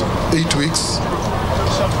about 8 weeks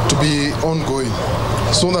to be ongoing,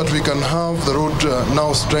 so that we can have the road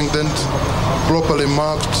now strengthened, properly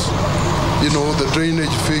marked, the drainage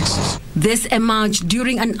fixed. This emerged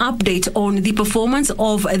during an update on the performance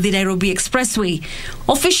of the Nairobi Expressway.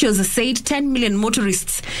 Officials said 10 million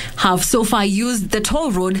motorists have so far used the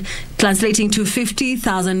toll road, translating to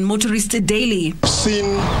 50,000 motorists daily. We've seen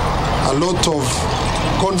a lot of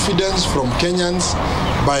confidence from Kenyans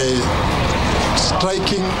by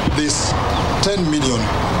striking this 10 million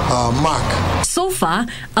mark. So far,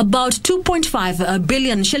 about 2.5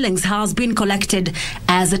 billion shillings has been collected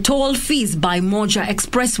as toll fees by Mboya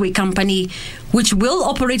Expressway Company, which will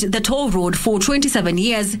operate the toll road for 27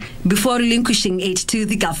 years before relinquishing it to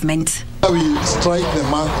the government. We strike the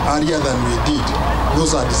mark earlier than we did.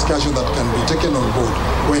 Those are discussions that can be taken on board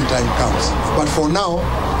when time comes. But for now,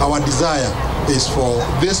 our desire is for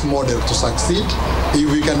this model to succeed.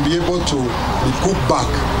 If we can be able to recoup back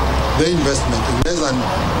the investment in less than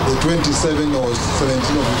the 27 or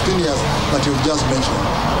 17 or 15 years that you've just mentioned,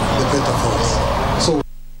 the better for us. So,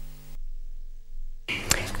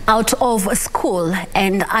 out of school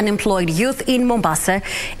and unemployed youth in Mombasa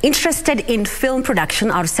interested in film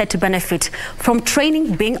production are set to benefit from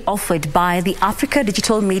training being offered by the Africa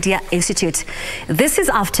Digital Media Institute. This is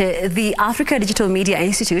after the Africa Digital Media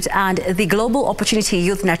Institute and the Global Opportunity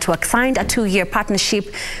Youth Network signed a 2-year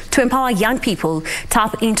partnership to empower young people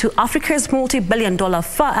tap into Africa's multi-billion-dollar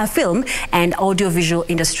film and audiovisual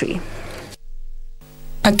industry.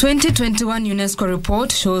 A 2021 UNESCO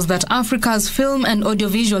report shows that Africa's film and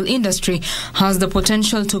audiovisual industry has the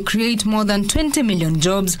potential to create more than 20 million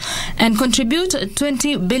jobs and contribute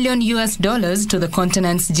 $20 billion to the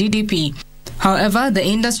continent's GDP. However, the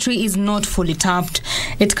industry is not fully tapped.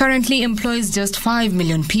 It currently employs just 5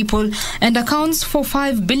 million people and accounts for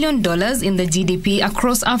 $5 billion in the GDP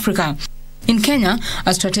across Africa. In Kenya,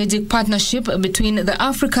 a strategic partnership between the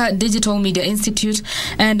Africa Digital Media Institute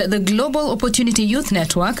and the Global Opportunity Youth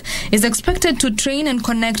Network is expected to train and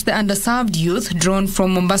connect the underserved youth drawn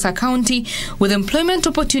from Mombasa County with employment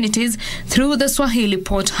opportunities through the Swahili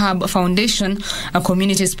Port Hub Foundation, a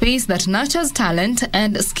community space that nurtures talent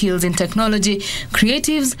and skills in technology,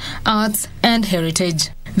 creatives, arts, and heritage.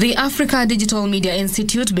 The Africa Digital Media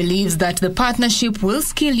Institute believes that the partnership will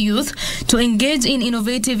skill youth to engage in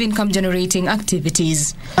innovative income-generating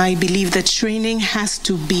activities. I believe that training has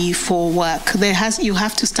to be for work. You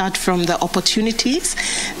have to start from the opportunities,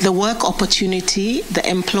 the work opportunity, the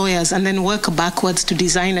employers, and then work backwards to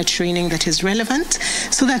design a training that is relevant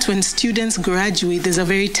so that when students graduate, there's a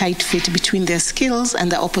very tight fit between their skills and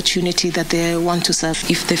the opportunity that they want to serve.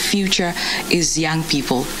 If the future is young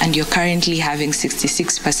people and you're currently having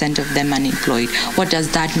 66% of them unemployed, what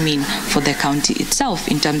does that mean for the county itself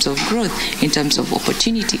in terms of growth, in terms of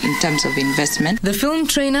opportunity, in terms of investment? The film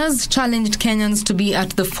trainers challenged Kenyans to be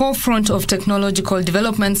at the forefront of technological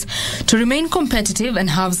developments, to remain competitive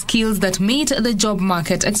and have skills that meet the job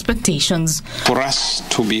market expectations. For us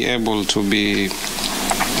to be able to be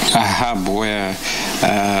hub where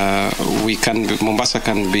Mombasa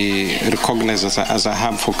can be recognized as a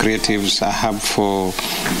hub for creatives, a hub for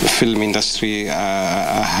the film industry,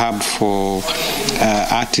 a hub for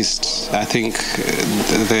artists. I think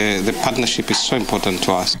the partnership is so important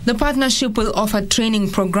to us. The partnership will offer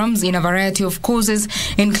training programs in a variety of courses,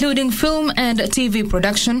 including film and TV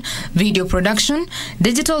production, video production,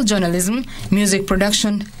 digital journalism, music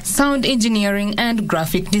production, sound engineering, and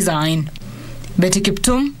graphic design. Betty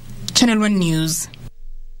Kiptum, Channel 1 News.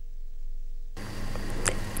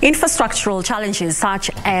 Infrastructural challenges such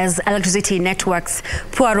as electricity networks,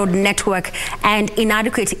 poor road network, and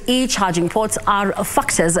inadequate e-charging ports are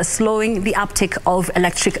factors slowing the uptake of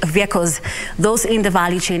electric vehicles. Those in the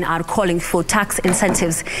value chain are calling for tax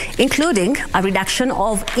incentives, including a reduction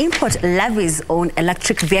of import levies on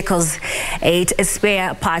electric vehicles,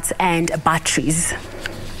 spare parts, and batteries.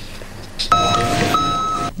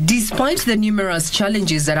 Despite the numerous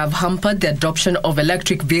challenges that have hampered the adoption of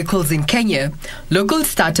electric vehicles in Kenya, local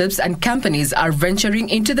startups and companies are venturing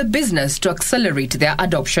into the business to accelerate their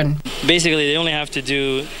adoption. Basically, they only have to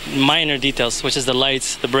do minor details, which is the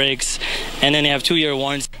lights, the brakes, and then they have 2-year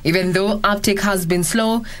warranty. Even though uptake has been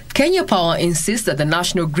slow, Kenya Power insists that the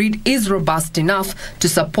national grid is robust enough to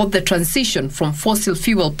support the transition from fossil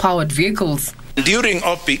fuel-powered vehicles. During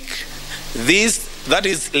off-peak, that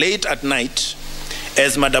is late at night,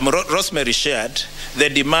 as Madam Rosemary shared, the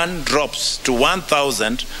demand drops to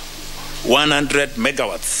 1,100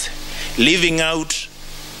 megawatts, leaving out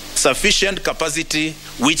sufficient capacity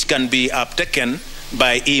which can be uptaken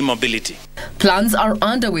by e-mobility. Plans are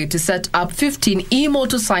underway to set up 15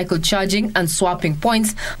 e-motorcycle charging and swapping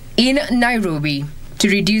points in Nairobi. To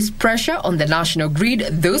reduce pressure on the national grid,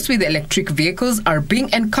 those with electric vehicles are being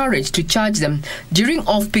encouraged to charge them during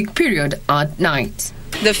off-peak period at night.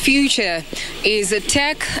 The future is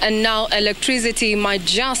tech, and now electricity might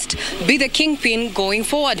just be the kingpin going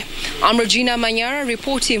forward. I'm Regina Manyara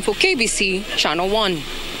reporting for KBC Channel 1.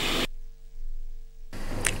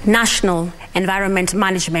 National Environment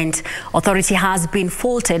Management Authority has been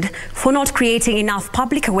faulted for not creating enough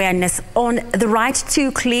public awareness on the right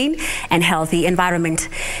to clean and healthy environment.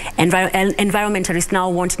 Environmentalists now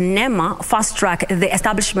want NEMA fast-track the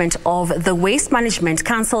establishment of the Waste Management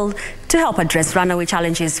Council to help address runaway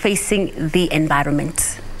challenges facing the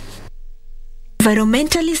environment.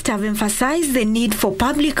 Environmentalists have emphasized the need for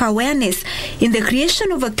public awareness in the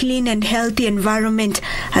creation of a clean and healthy environment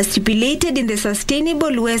as stipulated in the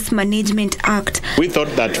Sustainable Waste Management Act. We thought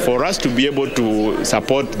that for us to be able to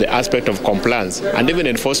support the aspect of compliance and even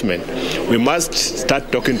enforcement, we must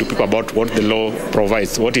start talking to people about what the law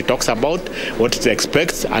provides, what it talks about, what it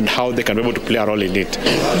expects, and how they can be able to play a role in it.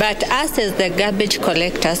 But us as the garbage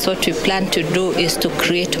collectors, what we plan to do is to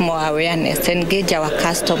create more awareness, engage our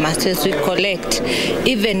customers as we collect,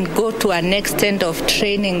 even go to an extent of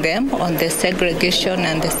training them on the segregation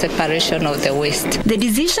and the separation of the waste. The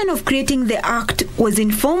decision of creating the Act was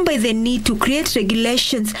informed by the need to create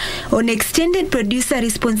regulations on extended producer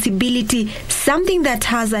responsibility, something that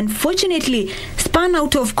has unfortunately spun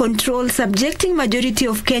out of control, subjecting majority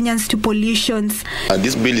of Kenyans to pollutions.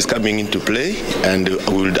 This bill is coming into play, and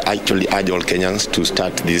we would actually urge all Kenyans to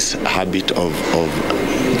start this habit of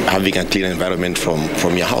having a clean environment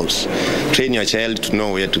from your house. Train your child to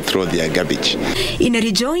know where to throw their garbage. In a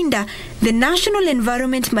rejoinder, the National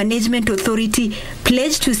Environment Management Authority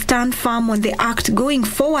pledged to stand firm on the Act going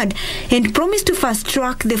forward and promised to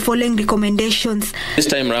fast-track the following recommendations. This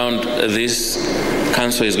time round, this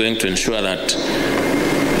council is going to ensure that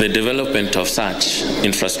the development of such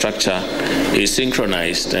infrastructure is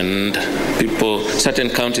synchronized and certain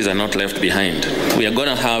counties are not left behind. We are going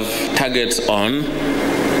to have targets on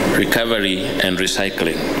recovery and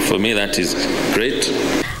recycling. For me, that is great.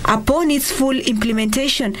 Upon its full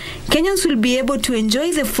implementation, Kenyans will be able to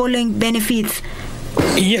enjoy the following benefits.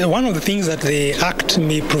 Yeah, one of the things that the Act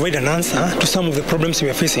may provide an answer to some of the problems we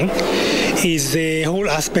are facing is the whole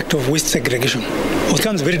aspect of waste segregation. It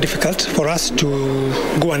becomes very difficult for us to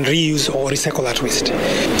go and reuse or recycle that waste.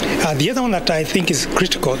 The other one that I think is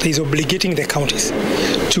critical is obligating the counties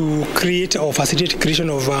to create or facilitate creation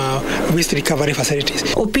of waste recovery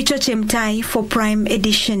facilities. Opicho Chemtai for Prime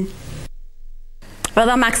Edition. Well,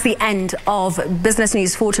 that marks the end of business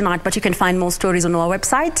news for tonight, but you can find more stories on our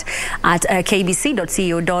website at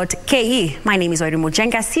kbc.co.ke. My name is Wairimu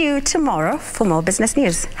Jenga. See you tomorrow for more business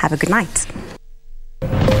news. Have a good night.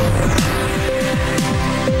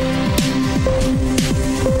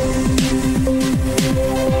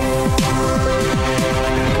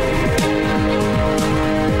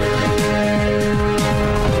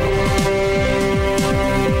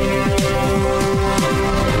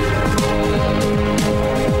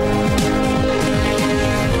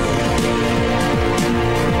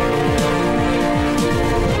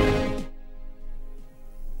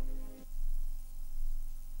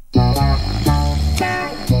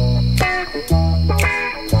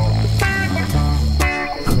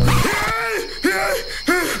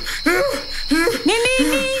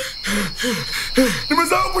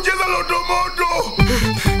 moto.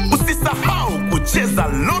 Usisahau kucheza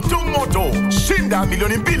Loto Moto. Shinda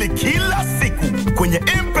milioni 2 kila siku kwenye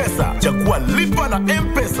M-Pesa. Chagua lipa na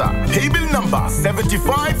M-Pesa. Paybill number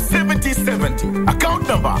 757070. Account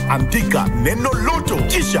number andika neno Loto.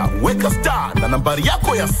 Kisha weka star na nambari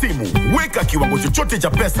yako ya simu. Weka kiwango chochote cha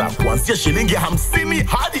pesa kuanzia shilingi 50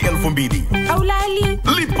 hadi 2,000. Aulali.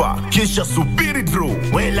 Lipa kisha subiri draw.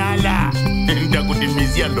 Welala.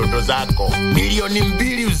 Nitakutimizia ndoto zako. Milioni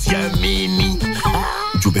 2 usiamini.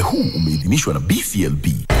 Ujumbe huu umeidhinishwa na BCLB.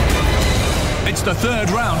 It's the third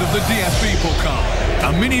round of the DFB Pokal,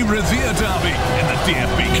 a mini Revere derby in the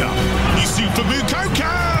DFB Cup. Yusufa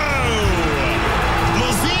Mukoko!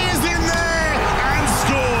 Lazier's in there and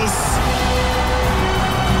scores.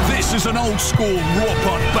 This is an old school raw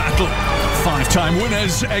pot battle. 5-time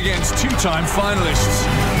winners against 2-time finalists.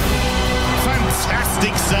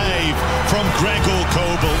 Fantastic save from Gregor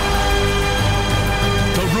Kobel.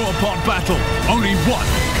 The raw pot battle, only one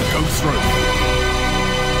can go through.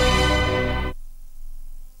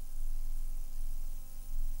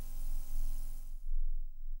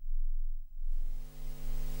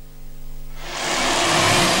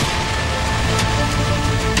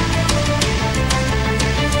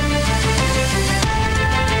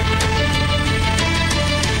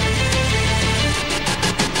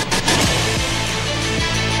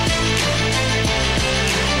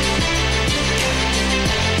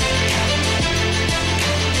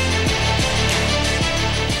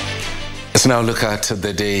 Let's now look at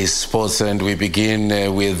the day's sports, and we begin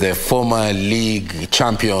with the former league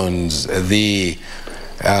champions. The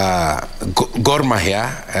Gor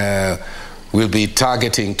Mahia will be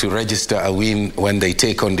targeting to register a win when they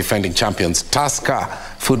take on defending champions Tusker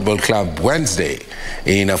Football Club Wednesday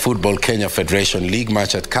in a Football Kenya Federation League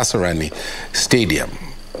match at Kasarani Stadium.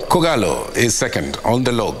 Kogalo is second on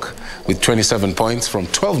the log with 27 points from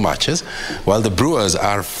 12 matches, while the Brewers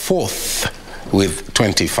are fourth with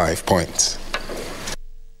 25 points.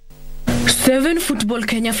 7 Football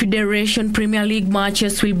Kenya Federation Premier League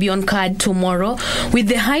matches will be on card tomorrow, with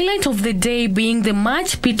the highlight of the day being the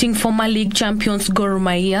match pitting former league champions Gor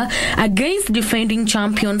Mahia against defending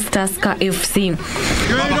champions Tusker FC.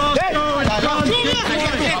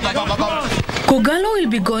 Kogalo will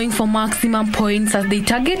be going for maximum points as they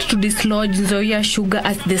target to dislodge Mboya Sugar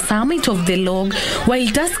at the summit of the log, while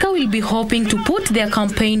Tusker will be hoping to put their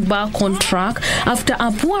campaign back on track after a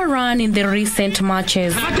poor run in the recent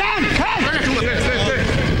matches.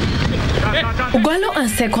 Kogalo are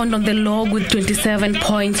second on the log with 27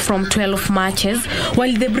 points from 12 matches,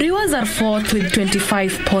 while the Brewers are fourth with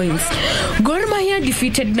 25 points. Gor Mahia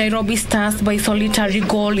defeated Nairobi Stars by solitary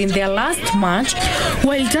goal in their last match,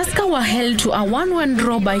 while Tusker were held to a 1-1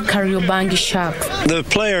 draw by Kariobangi Sharks. The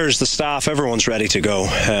players, the staff, everyone's ready to go.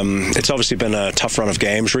 It's obviously been a tough run of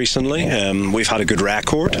games recently. We've had a good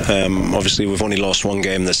record. Obviously, we've only lost one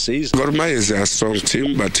game this season. Gor Mahia is a strong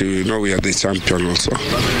team, but you know we are the champion also.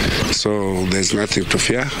 So there's nothing to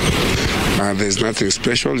fear. There's nothing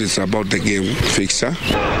special. It's about the game fixture.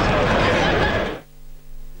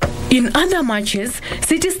 In other matches,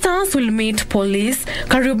 City Stars will meet Police,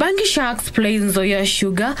 Kariobangi Sharks play Mboya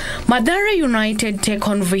Sugar, Mathare United take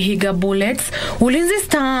on Vihiga Bullets, Ulinzi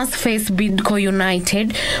Stars face Bidco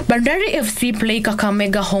United, Bandari FC play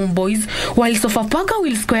Kakamega Homeboys, while Sofapaka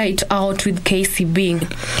will square it out with KCB.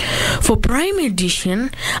 For Prime Edition,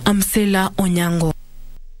 I'm Sela Onyango.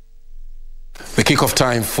 The kickoff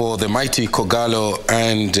time for the mighty Kogalo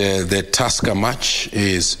and the Tusker match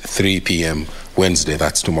is 3 p.m. Wednesday,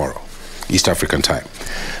 that's tomorrow, East African time.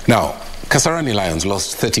 Now, Kasarani Lions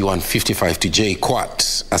lost 31-55 to J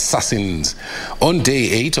Quat Assassins on day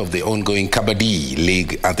 8 of the ongoing Kabaddi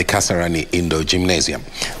League at the Kasarani Indoor Gymnasium.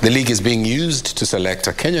 The league is being used to select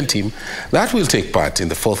a Kenyan team that will take part in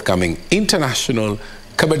the forthcoming International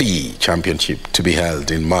Kabaddi Championship to be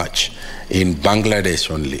held in March in Bangladesh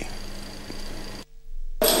only.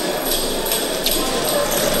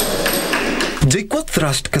 JKUAT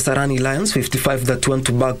thrashed Kasarani Lions 55-31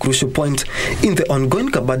 to bag crucial point in the ongoing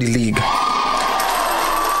Kabaddi League.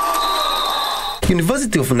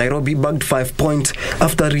 University of Nairobi bagged 5 points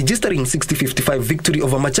after registering 60-55 victory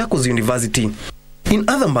over Machakos University. In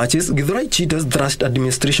other matches, Githurai Cheetahs thrashed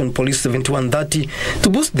Administration Police 71-30 to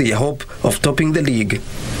boost their hope of topping the league.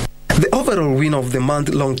 The overall winner of the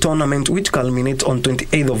month-long tournament, which culminates on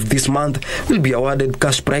 28th of this month, will be awarded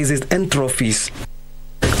cash prizes and trophies.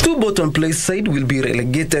 Two bottom-place sides will be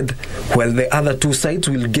relegated, while the other two sides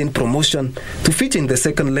will gain promotion to feature in the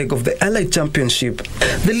second leg of the Allied Championship.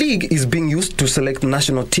 The league is being used to select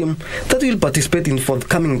national team that will participate in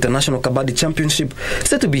forthcoming International Kabaddi Championship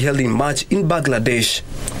set to be held in March in Bangladesh.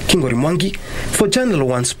 Kingori Mwangi for Channel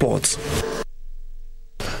 1 Sports.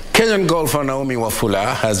 Kenyan golfer Naomi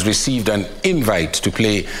Wafula has received an invite to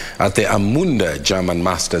play at the Amunda German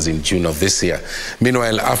Masters in June of this year.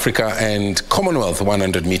 Meanwhile, Africa and Commonwealth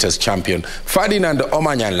 100 meters champion Ferdinand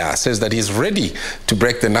Omanyala says that he's ready to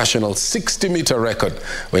break the national 60-meter record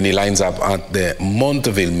when he lines up at the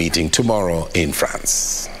Monteville meeting tomorrow in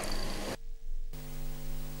France.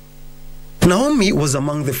 Naomi was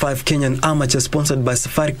among the 5 Kenyan amateurs sponsored by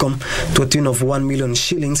Safaricom to a tune of 1 million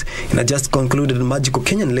shillings in a just concluded Magical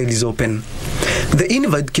Kenyan Ladies Open. The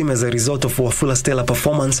invite came as a result of Wafula's stellar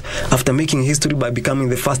performance after making history by becoming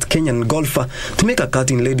the first Kenyan golfer to make a cut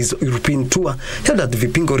in Ladies European Tour held at the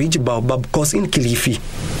Vipingo Ridge Baobab course in Kilifi.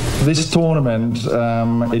 This tournament,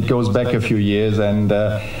 it goes back a few years, and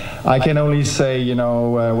I can only say,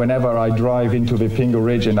 whenever I drive into Vipingo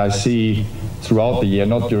Ridge and I see throughout the year,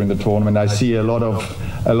 not during the tournament, I see a lot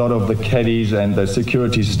of the caddies and the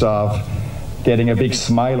security staff getting a big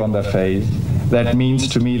smile on their face. That means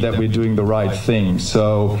to me that we're doing the right thing.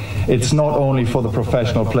 So it's not only for the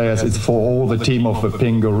professional players, it's for all the team of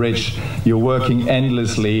Vipingo Ridge. You're working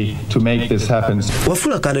endlessly to make this happen.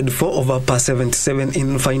 Wafula carried 4 over par 77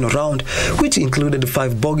 in final round, which included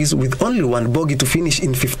 5 bogeys with only 1 bogey to finish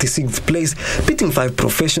in 56th place, beating 5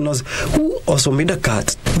 professionals who also made a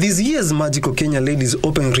cut. This year's Magical Kenya Ladies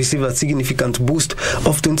Open received a significant boost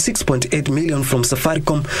of 26.8 million from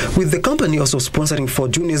Safaricom, with the company also sponsoring 4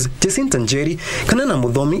 juniors Jacinta Njeri, Kanana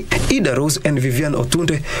Mudhomi, Ida Rose and Vivian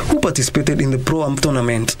Otunde, who participated in the Pro-Am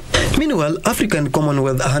tournament. Meanwhile, African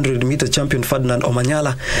Commonwealth 100-meter champion Ferdinand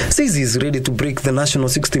Omanyala says he is ready to break the national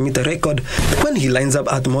 60-meter record when he lines up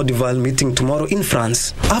at Monteville meeting tomorrow in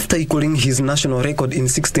France. After equaling his national record in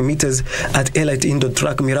 60 meters at Elite Indoor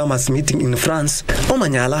Track Miramas meeting in France,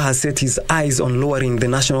 Omanyala has set his eyes on lowering the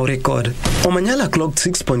national record. Omanyala clocked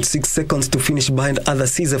 6.6 seconds to finish behind other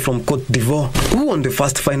Caesar from Cote d'Ivoire, who won the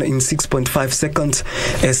first final in 6.5 seconds,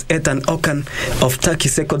 as Ethan Okan of Turkey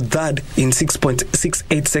second third in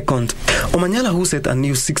 6.68 seconds. Omanyala, who set a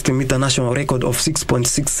new 60-meter national record of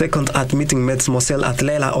 6.6 seconds at meeting Metz Moselle at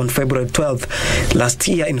Lela on February 12th last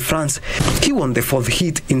year in France, he won the 4th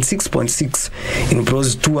heat in 6.6 in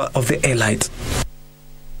bronze tour of the Elite.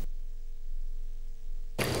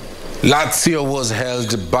 Lazio was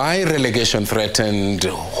held by relegation-threatened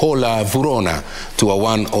Hola Verona to a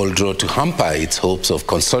 1-1 draw to hamper its hopes of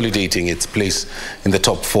consolidating its place in the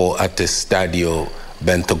top 4 at the Stadio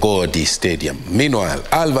Bentogordi Stadium. Meanwhile,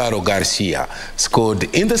 Alvaro Garcia scored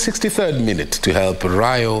in the 63rd minute to help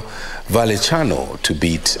Rayo Vallecano to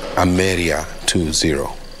beat Almeria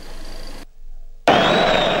 2-0.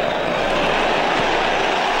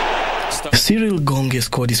 Cyril Gonge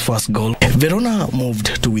scored his first goal. Verona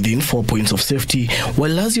moved to within 4 points of safety, while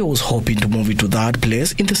Lazio was hoping to move into third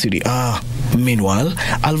place in the Serie A. Meanwhile,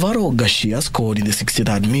 Alvaro Garcia scored in the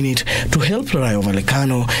 63rd minute to help Rayo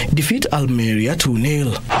Vallecano defeat Almeria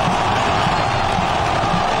 2-0.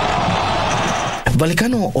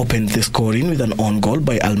 Vallecano opened the scoring with an own goal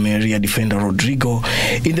by Almeria defender Rodrigo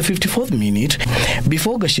in the 54th minute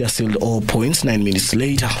before Garcia sealed all points 9 minutes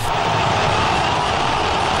later.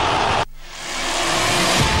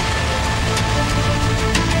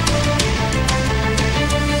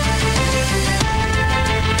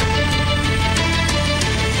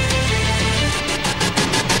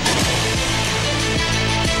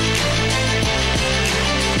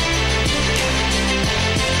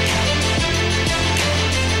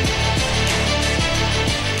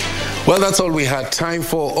 Well, that's all we had time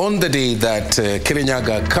for on the day that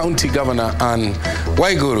Kirinyaga County Governor Anne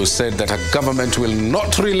Waiguru said that her government will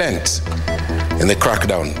not relent in the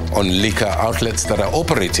crackdown on liquor outlets that are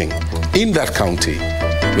operating in that county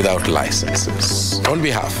without licenses. On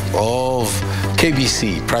behalf of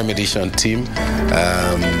KBC Prime Edition team,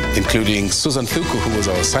 including Susan Thuku, who was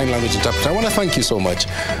our sign language interpreter, I want to thank you so much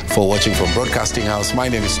for watching from Broadcasting House. My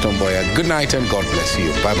name is Mboya. Good night and God bless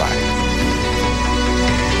you. Bye-bye.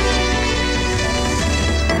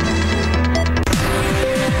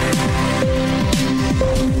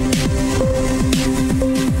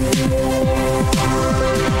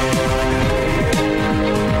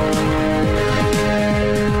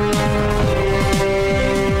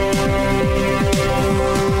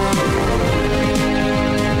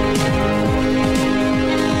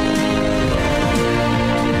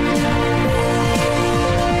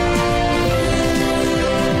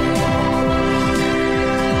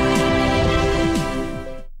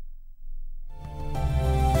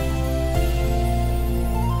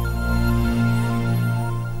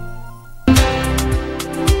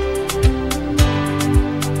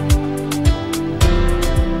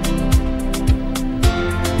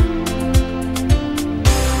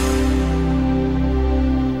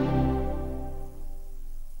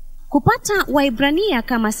 Kupata Waibrania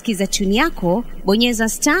kama skiza tune yako, bonyeza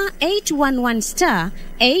 *811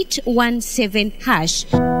 *817#.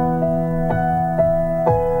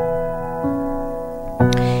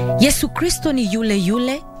 Yesu Kristo ni yule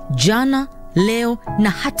yule, jana, leo na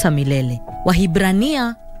hata milele.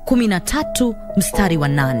 Wahibrania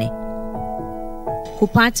 13:8.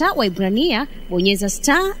 Kupata Waibrania, bonyeza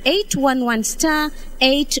 *811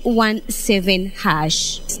 *817#.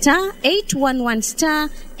 *811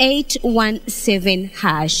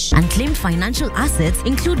 *817#. Unclaimed financial assets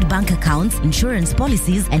include bank accounts, insurance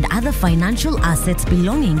policies, and other financial assets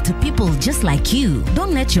belonging to people just like you.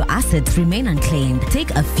 Don't let your assets remain unclaimed. Take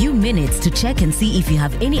a few minutes to check and see if you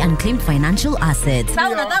have any unclaimed financial assets.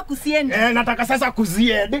 Nataka kusienda. Nataka sasa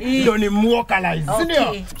kuzienda ndio ni muokalize.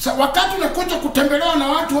 Ndio. Wakati unakuja kutembelewa na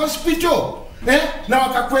watu hospital, na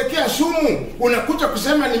wakakuwekea sumu, unakuja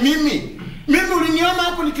kusema ni mimi. Mimi uliniona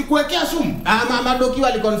hapo nikikuwekea sumu? Madoki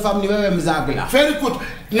wali confirm ni wewe Mzagla. Very good.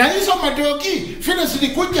 Na hizo madoki vile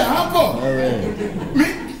zilikuja hapo.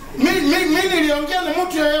 Mimi niliongea na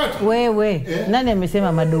mtu yeyote. Wewe, nani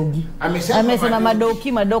amesema madogi? Amesema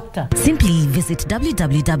madoki madokta. Simply visit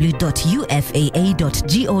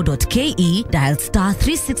www.ufaa.go.ke, dial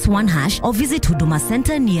 *361# or visit Huduma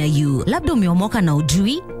Center near you. Labda umeomoka na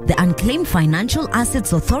ujui? The Unclaimed Financial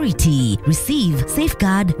Assets Authority. Receive,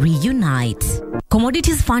 safeguard, reunite.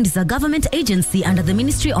 Commodities Fund is a government agency under the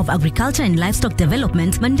Ministry of Agriculture and Livestock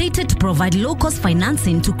Development mandated to provide low-cost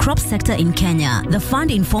financing to crop sector in Kenya. The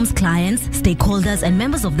fund informs clients, stakeholders and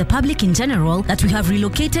members of the public in general that we have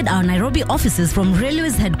relocated our Nairobi offices from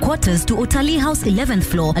Railways headquarters to Utalii House 11th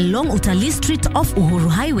floor along Utalii Street off Uhuru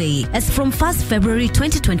Highway. As from 1st February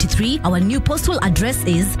 2023, our new postal address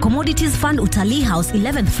is Commodities Fund Utalii House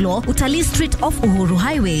 11th floor, Utalii Street off Uhuru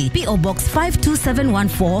Highway, PO Box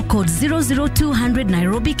 52714, code 00200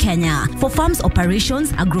 Nairobi, Kenya. For farms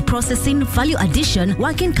operations, agro-processing, value addition,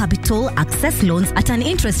 working capital, access loans at an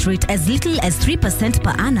interest rate as little as 3%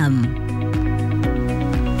 per annum.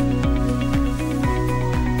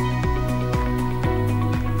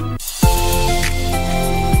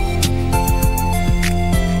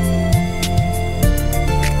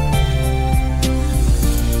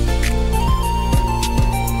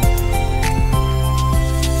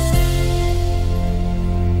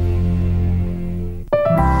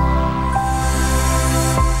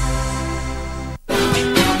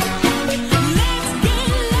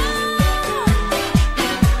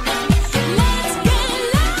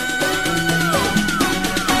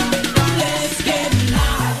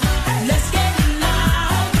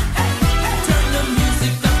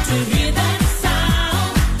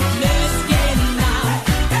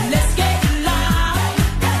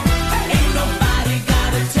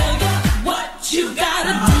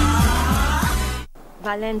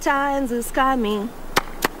 Valentine's is coming.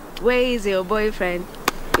 Where is your boyfriend?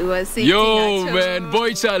 He was sitting Yo man,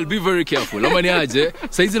 boy child, be very careful. Ama ni aje?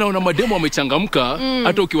 Saizi naona mademo wamechangamka,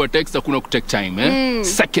 hata ukiwa text hakuna kutake time,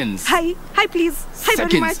 Seconds. Hi please. Hi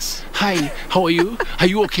Seconds. very much. Hi, how are you? Are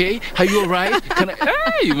you okay? Are you alright?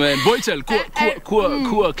 Hey man, boy child,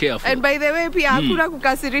 kuwa careful. And by the way, pia hakuna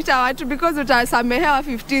kukasirisha watu because utasamehewa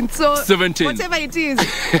 15th. So 17. whatever it is,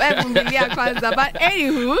 vumilia kwanza. But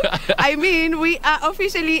anywho, I mean, we are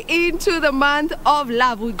officially into the month of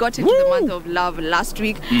love. We got into the month of love last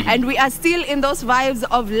week, and we are still in those vibes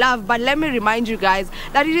of love. But let me remind you guys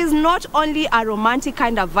that it is not only a romantic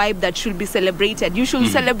kind of vibe that should be celebrated. You should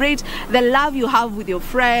celebrate the love you have with your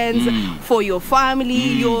friends, for your family,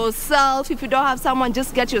 yourself. If you don't have someone,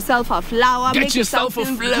 just get yourself a flower. Get make yourself a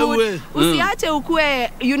flower. Good. Usiache ukue,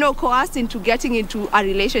 coerced into getting into a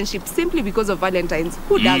relationship simply because of Valentine's.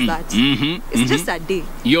 Who does that? It's just a day.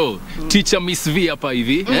 Yo, teacher Miss V hapa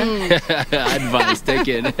hivi. Advice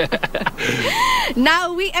taken.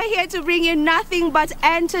 Now we are here to bring you nothing but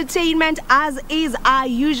entertainment as is our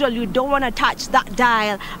usual. You don't want to touch that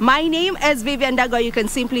dial. My name is Vivian Dago. You can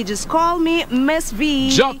simply just call me Miss V.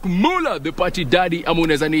 Jack Muller, the party daddy.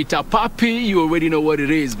 Amuneza nita papi. You already know what it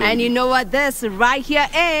is, baby. And you know what this right here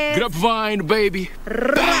is? Grapevine, baby.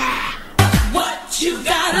 What you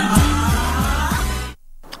gotta do?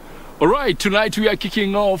 Alright, tonight we are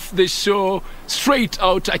kicking off the show straight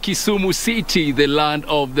out at Kisumu City, the land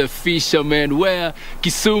of the fishermen, where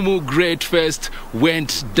Kisumu Great Fest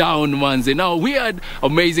went down, manze. Now, we had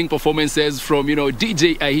amazing performances from,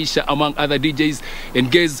 DJ Aisha, among other DJs. And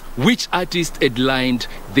guess which artist headlined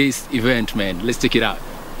this event, man? Let's check it out.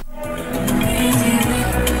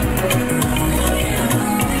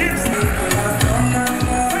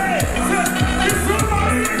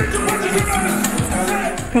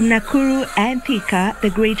 From Nakuru and Thika, the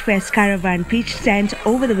Great Fest Caravan pitched tent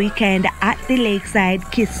over the weekend at the lakeside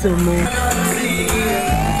Kisumu.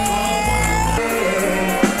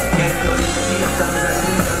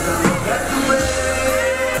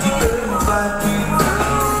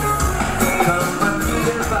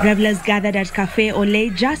 Revelers gathered at Cafe Ole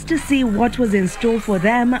just to see what was in store for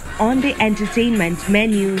them on the entertainment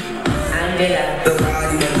menu.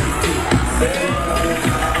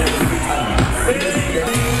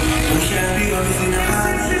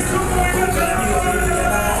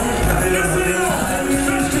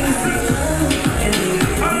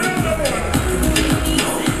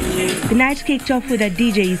 The night kicked off with a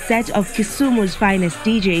DJ set of Kisumu's finest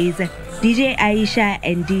DJs, DJ Aisha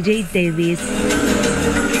and DJ Davis.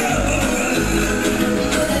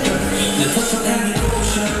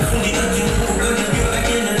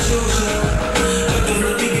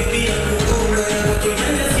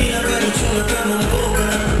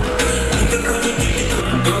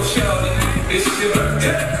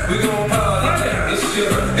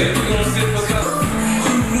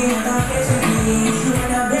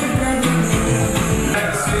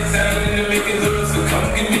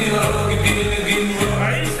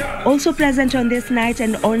 Also present on this night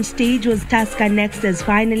and on stage was Tusker Next's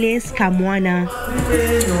finalist, Kamwana.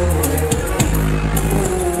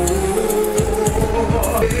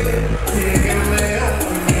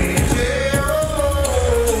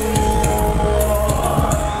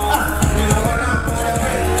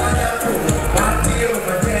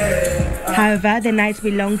 However, the night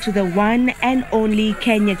belonged to the one and only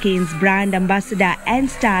Kenya Cane's brand ambassador and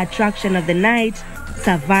star attraction of the night,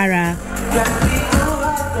 Savara.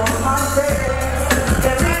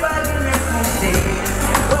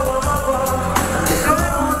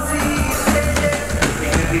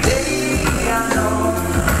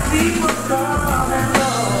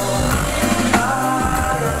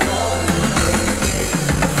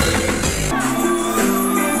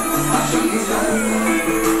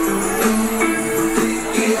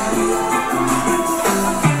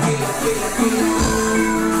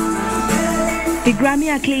 The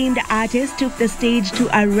Grammy-acclaimed artist took the stage to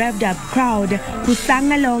a revved-up crowd who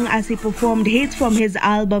sang along as he performed hits from his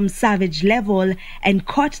album Savage Level and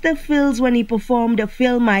caught the feels when he performed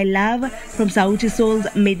Feel My Love from Sauti Sol's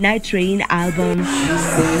Midnight Train album.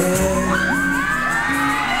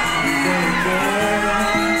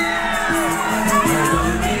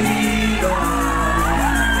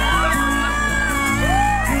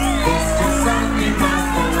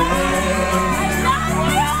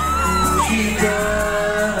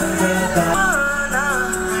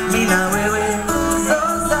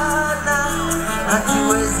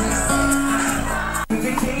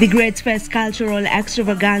 The Great Fest Cultural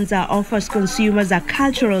Extravaganza offers consumers a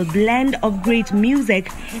cultural blend of great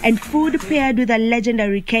music and food paired with a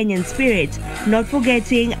legendary Kenyan spirit, not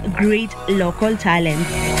forgetting great local talent.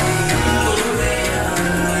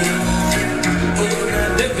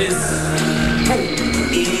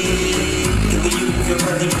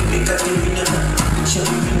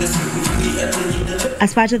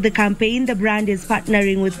 As part of the campaign, the brand is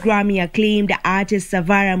partnering with Grammy-acclaimed artist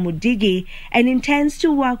Savara Mudigi and intends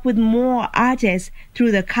to work with more artists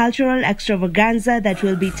through the cultural extravaganza that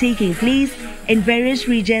will be taking place in various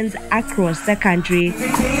regions across the country.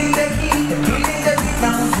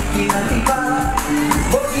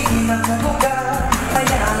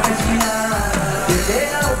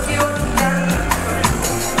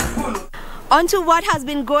 On to what has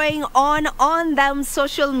been going on them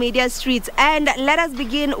social media streets, and let us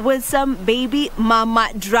begin with some baby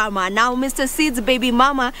mama drama. Now, Mr. Sid's baby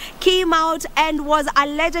mama came out and was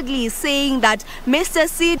allegedly saying that Mr.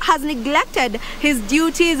 Sid has neglected his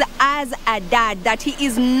duties as a dad, that he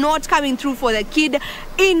is not coming through for the kid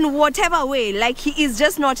in whatever way, like he is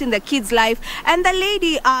just not in the kid's life. And the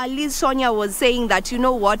lady, Liz Sonia, was saying that, you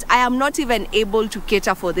know what, I am not even able to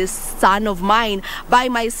cater for this son of mine by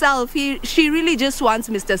myself. She really just wants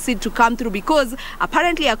Mr. Sid to come through because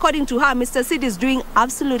apparently, according to her, Mr. Sid is doing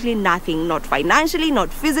absolutely nothing, not financially,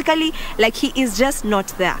 not physically, like he is just not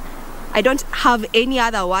there. I don't have any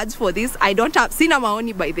other words for this. I don't have sina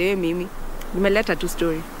maoni, by the way, Mimi. Nimeleta tu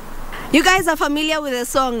story. You guys are familiar with the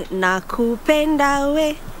song Nakupenda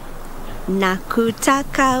we,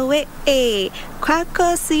 Nakutaka we,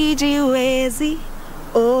 kwako sijiwezi,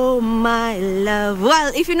 oh my love.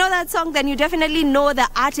 Well, if you know that song, then you definitely know the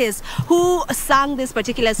artist who sang this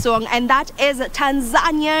particular song, and that is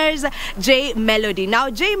Tanzania's J Melody. Now,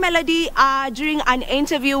 J Melody, during an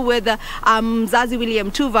interview with Mzazi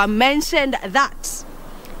William Tuva, mentioned that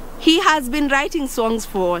he has been writing songs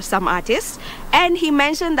for some artists, and he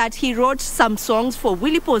mentioned that he wrote some songs for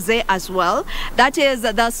Willy Posey as well. That is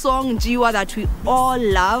the song Jiwa that we all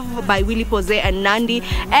love by Willy Posey and Nandi,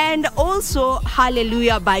 and also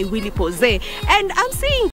Hallelujah by Willy Posey. And I'm saying